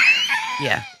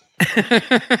 Yeah.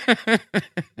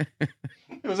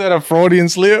 Was that a Freudian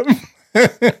slip?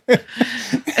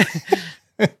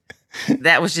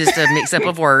 That was just a mix-up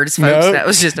of words, folks. No, that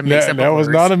was just a mix-up of words. That was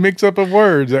not a mix-up of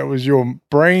words. That was your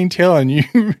brain telling you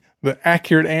the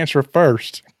accurate answer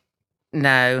first.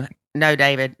 No,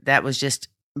 David. That was just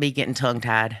me getting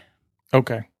tongue-tied.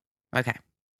 Okay.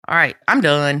 All right. I'm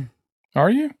done.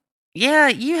 Are you? Yeah,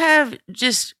 you have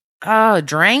just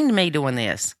drained me doing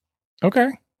this. Okay.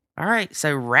 All right.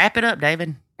 So wrap it up,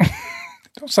 David.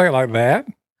 Don't say it like that.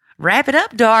 Wrap it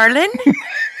up, darling.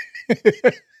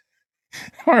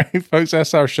 All right, folks,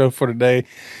 that's our show for today.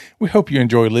 We hope you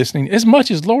enjoy listening as much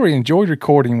as Lori enjoyed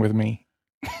recording with me.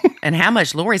 And how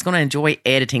much Lori's going to enjoy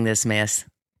editing this mess.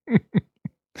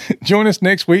 Join us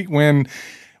next week when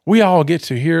we all get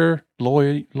to hear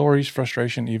Lori's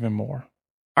frustration even more.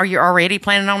 Are you already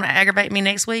planning on aggravating me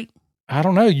next week? I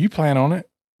don't know. You plan on it.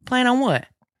 Plan on what?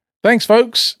 Thanks,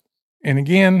 folks. And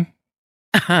again...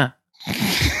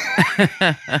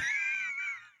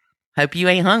 Hope you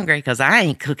ain't hungry because I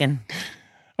ain't cooking.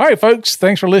 All right, folks.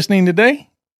 Thanks for listening today.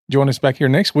 Join us back here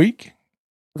next week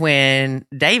when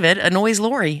David annoys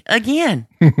Lori again.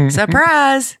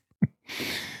 Surprise.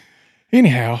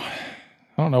 Anyhow,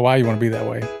 I don't know why you want to be that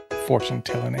way.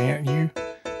 Fortune-telling aunt, you.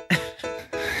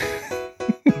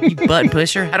 You button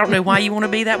pusher. I don't know why you want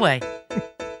to be that way.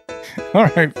 All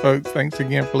right, folks. Thanks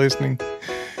again for listening.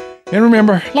 And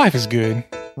remember, life is good.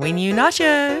 When you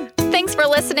nacho. Thanks for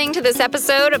listening to this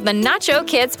episode of the Nacho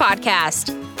Kids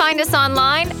Podcast. Find us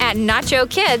online at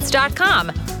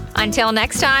nachokids.com. Until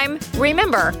next time,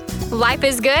 remember, life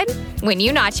is good when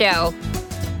you nacho.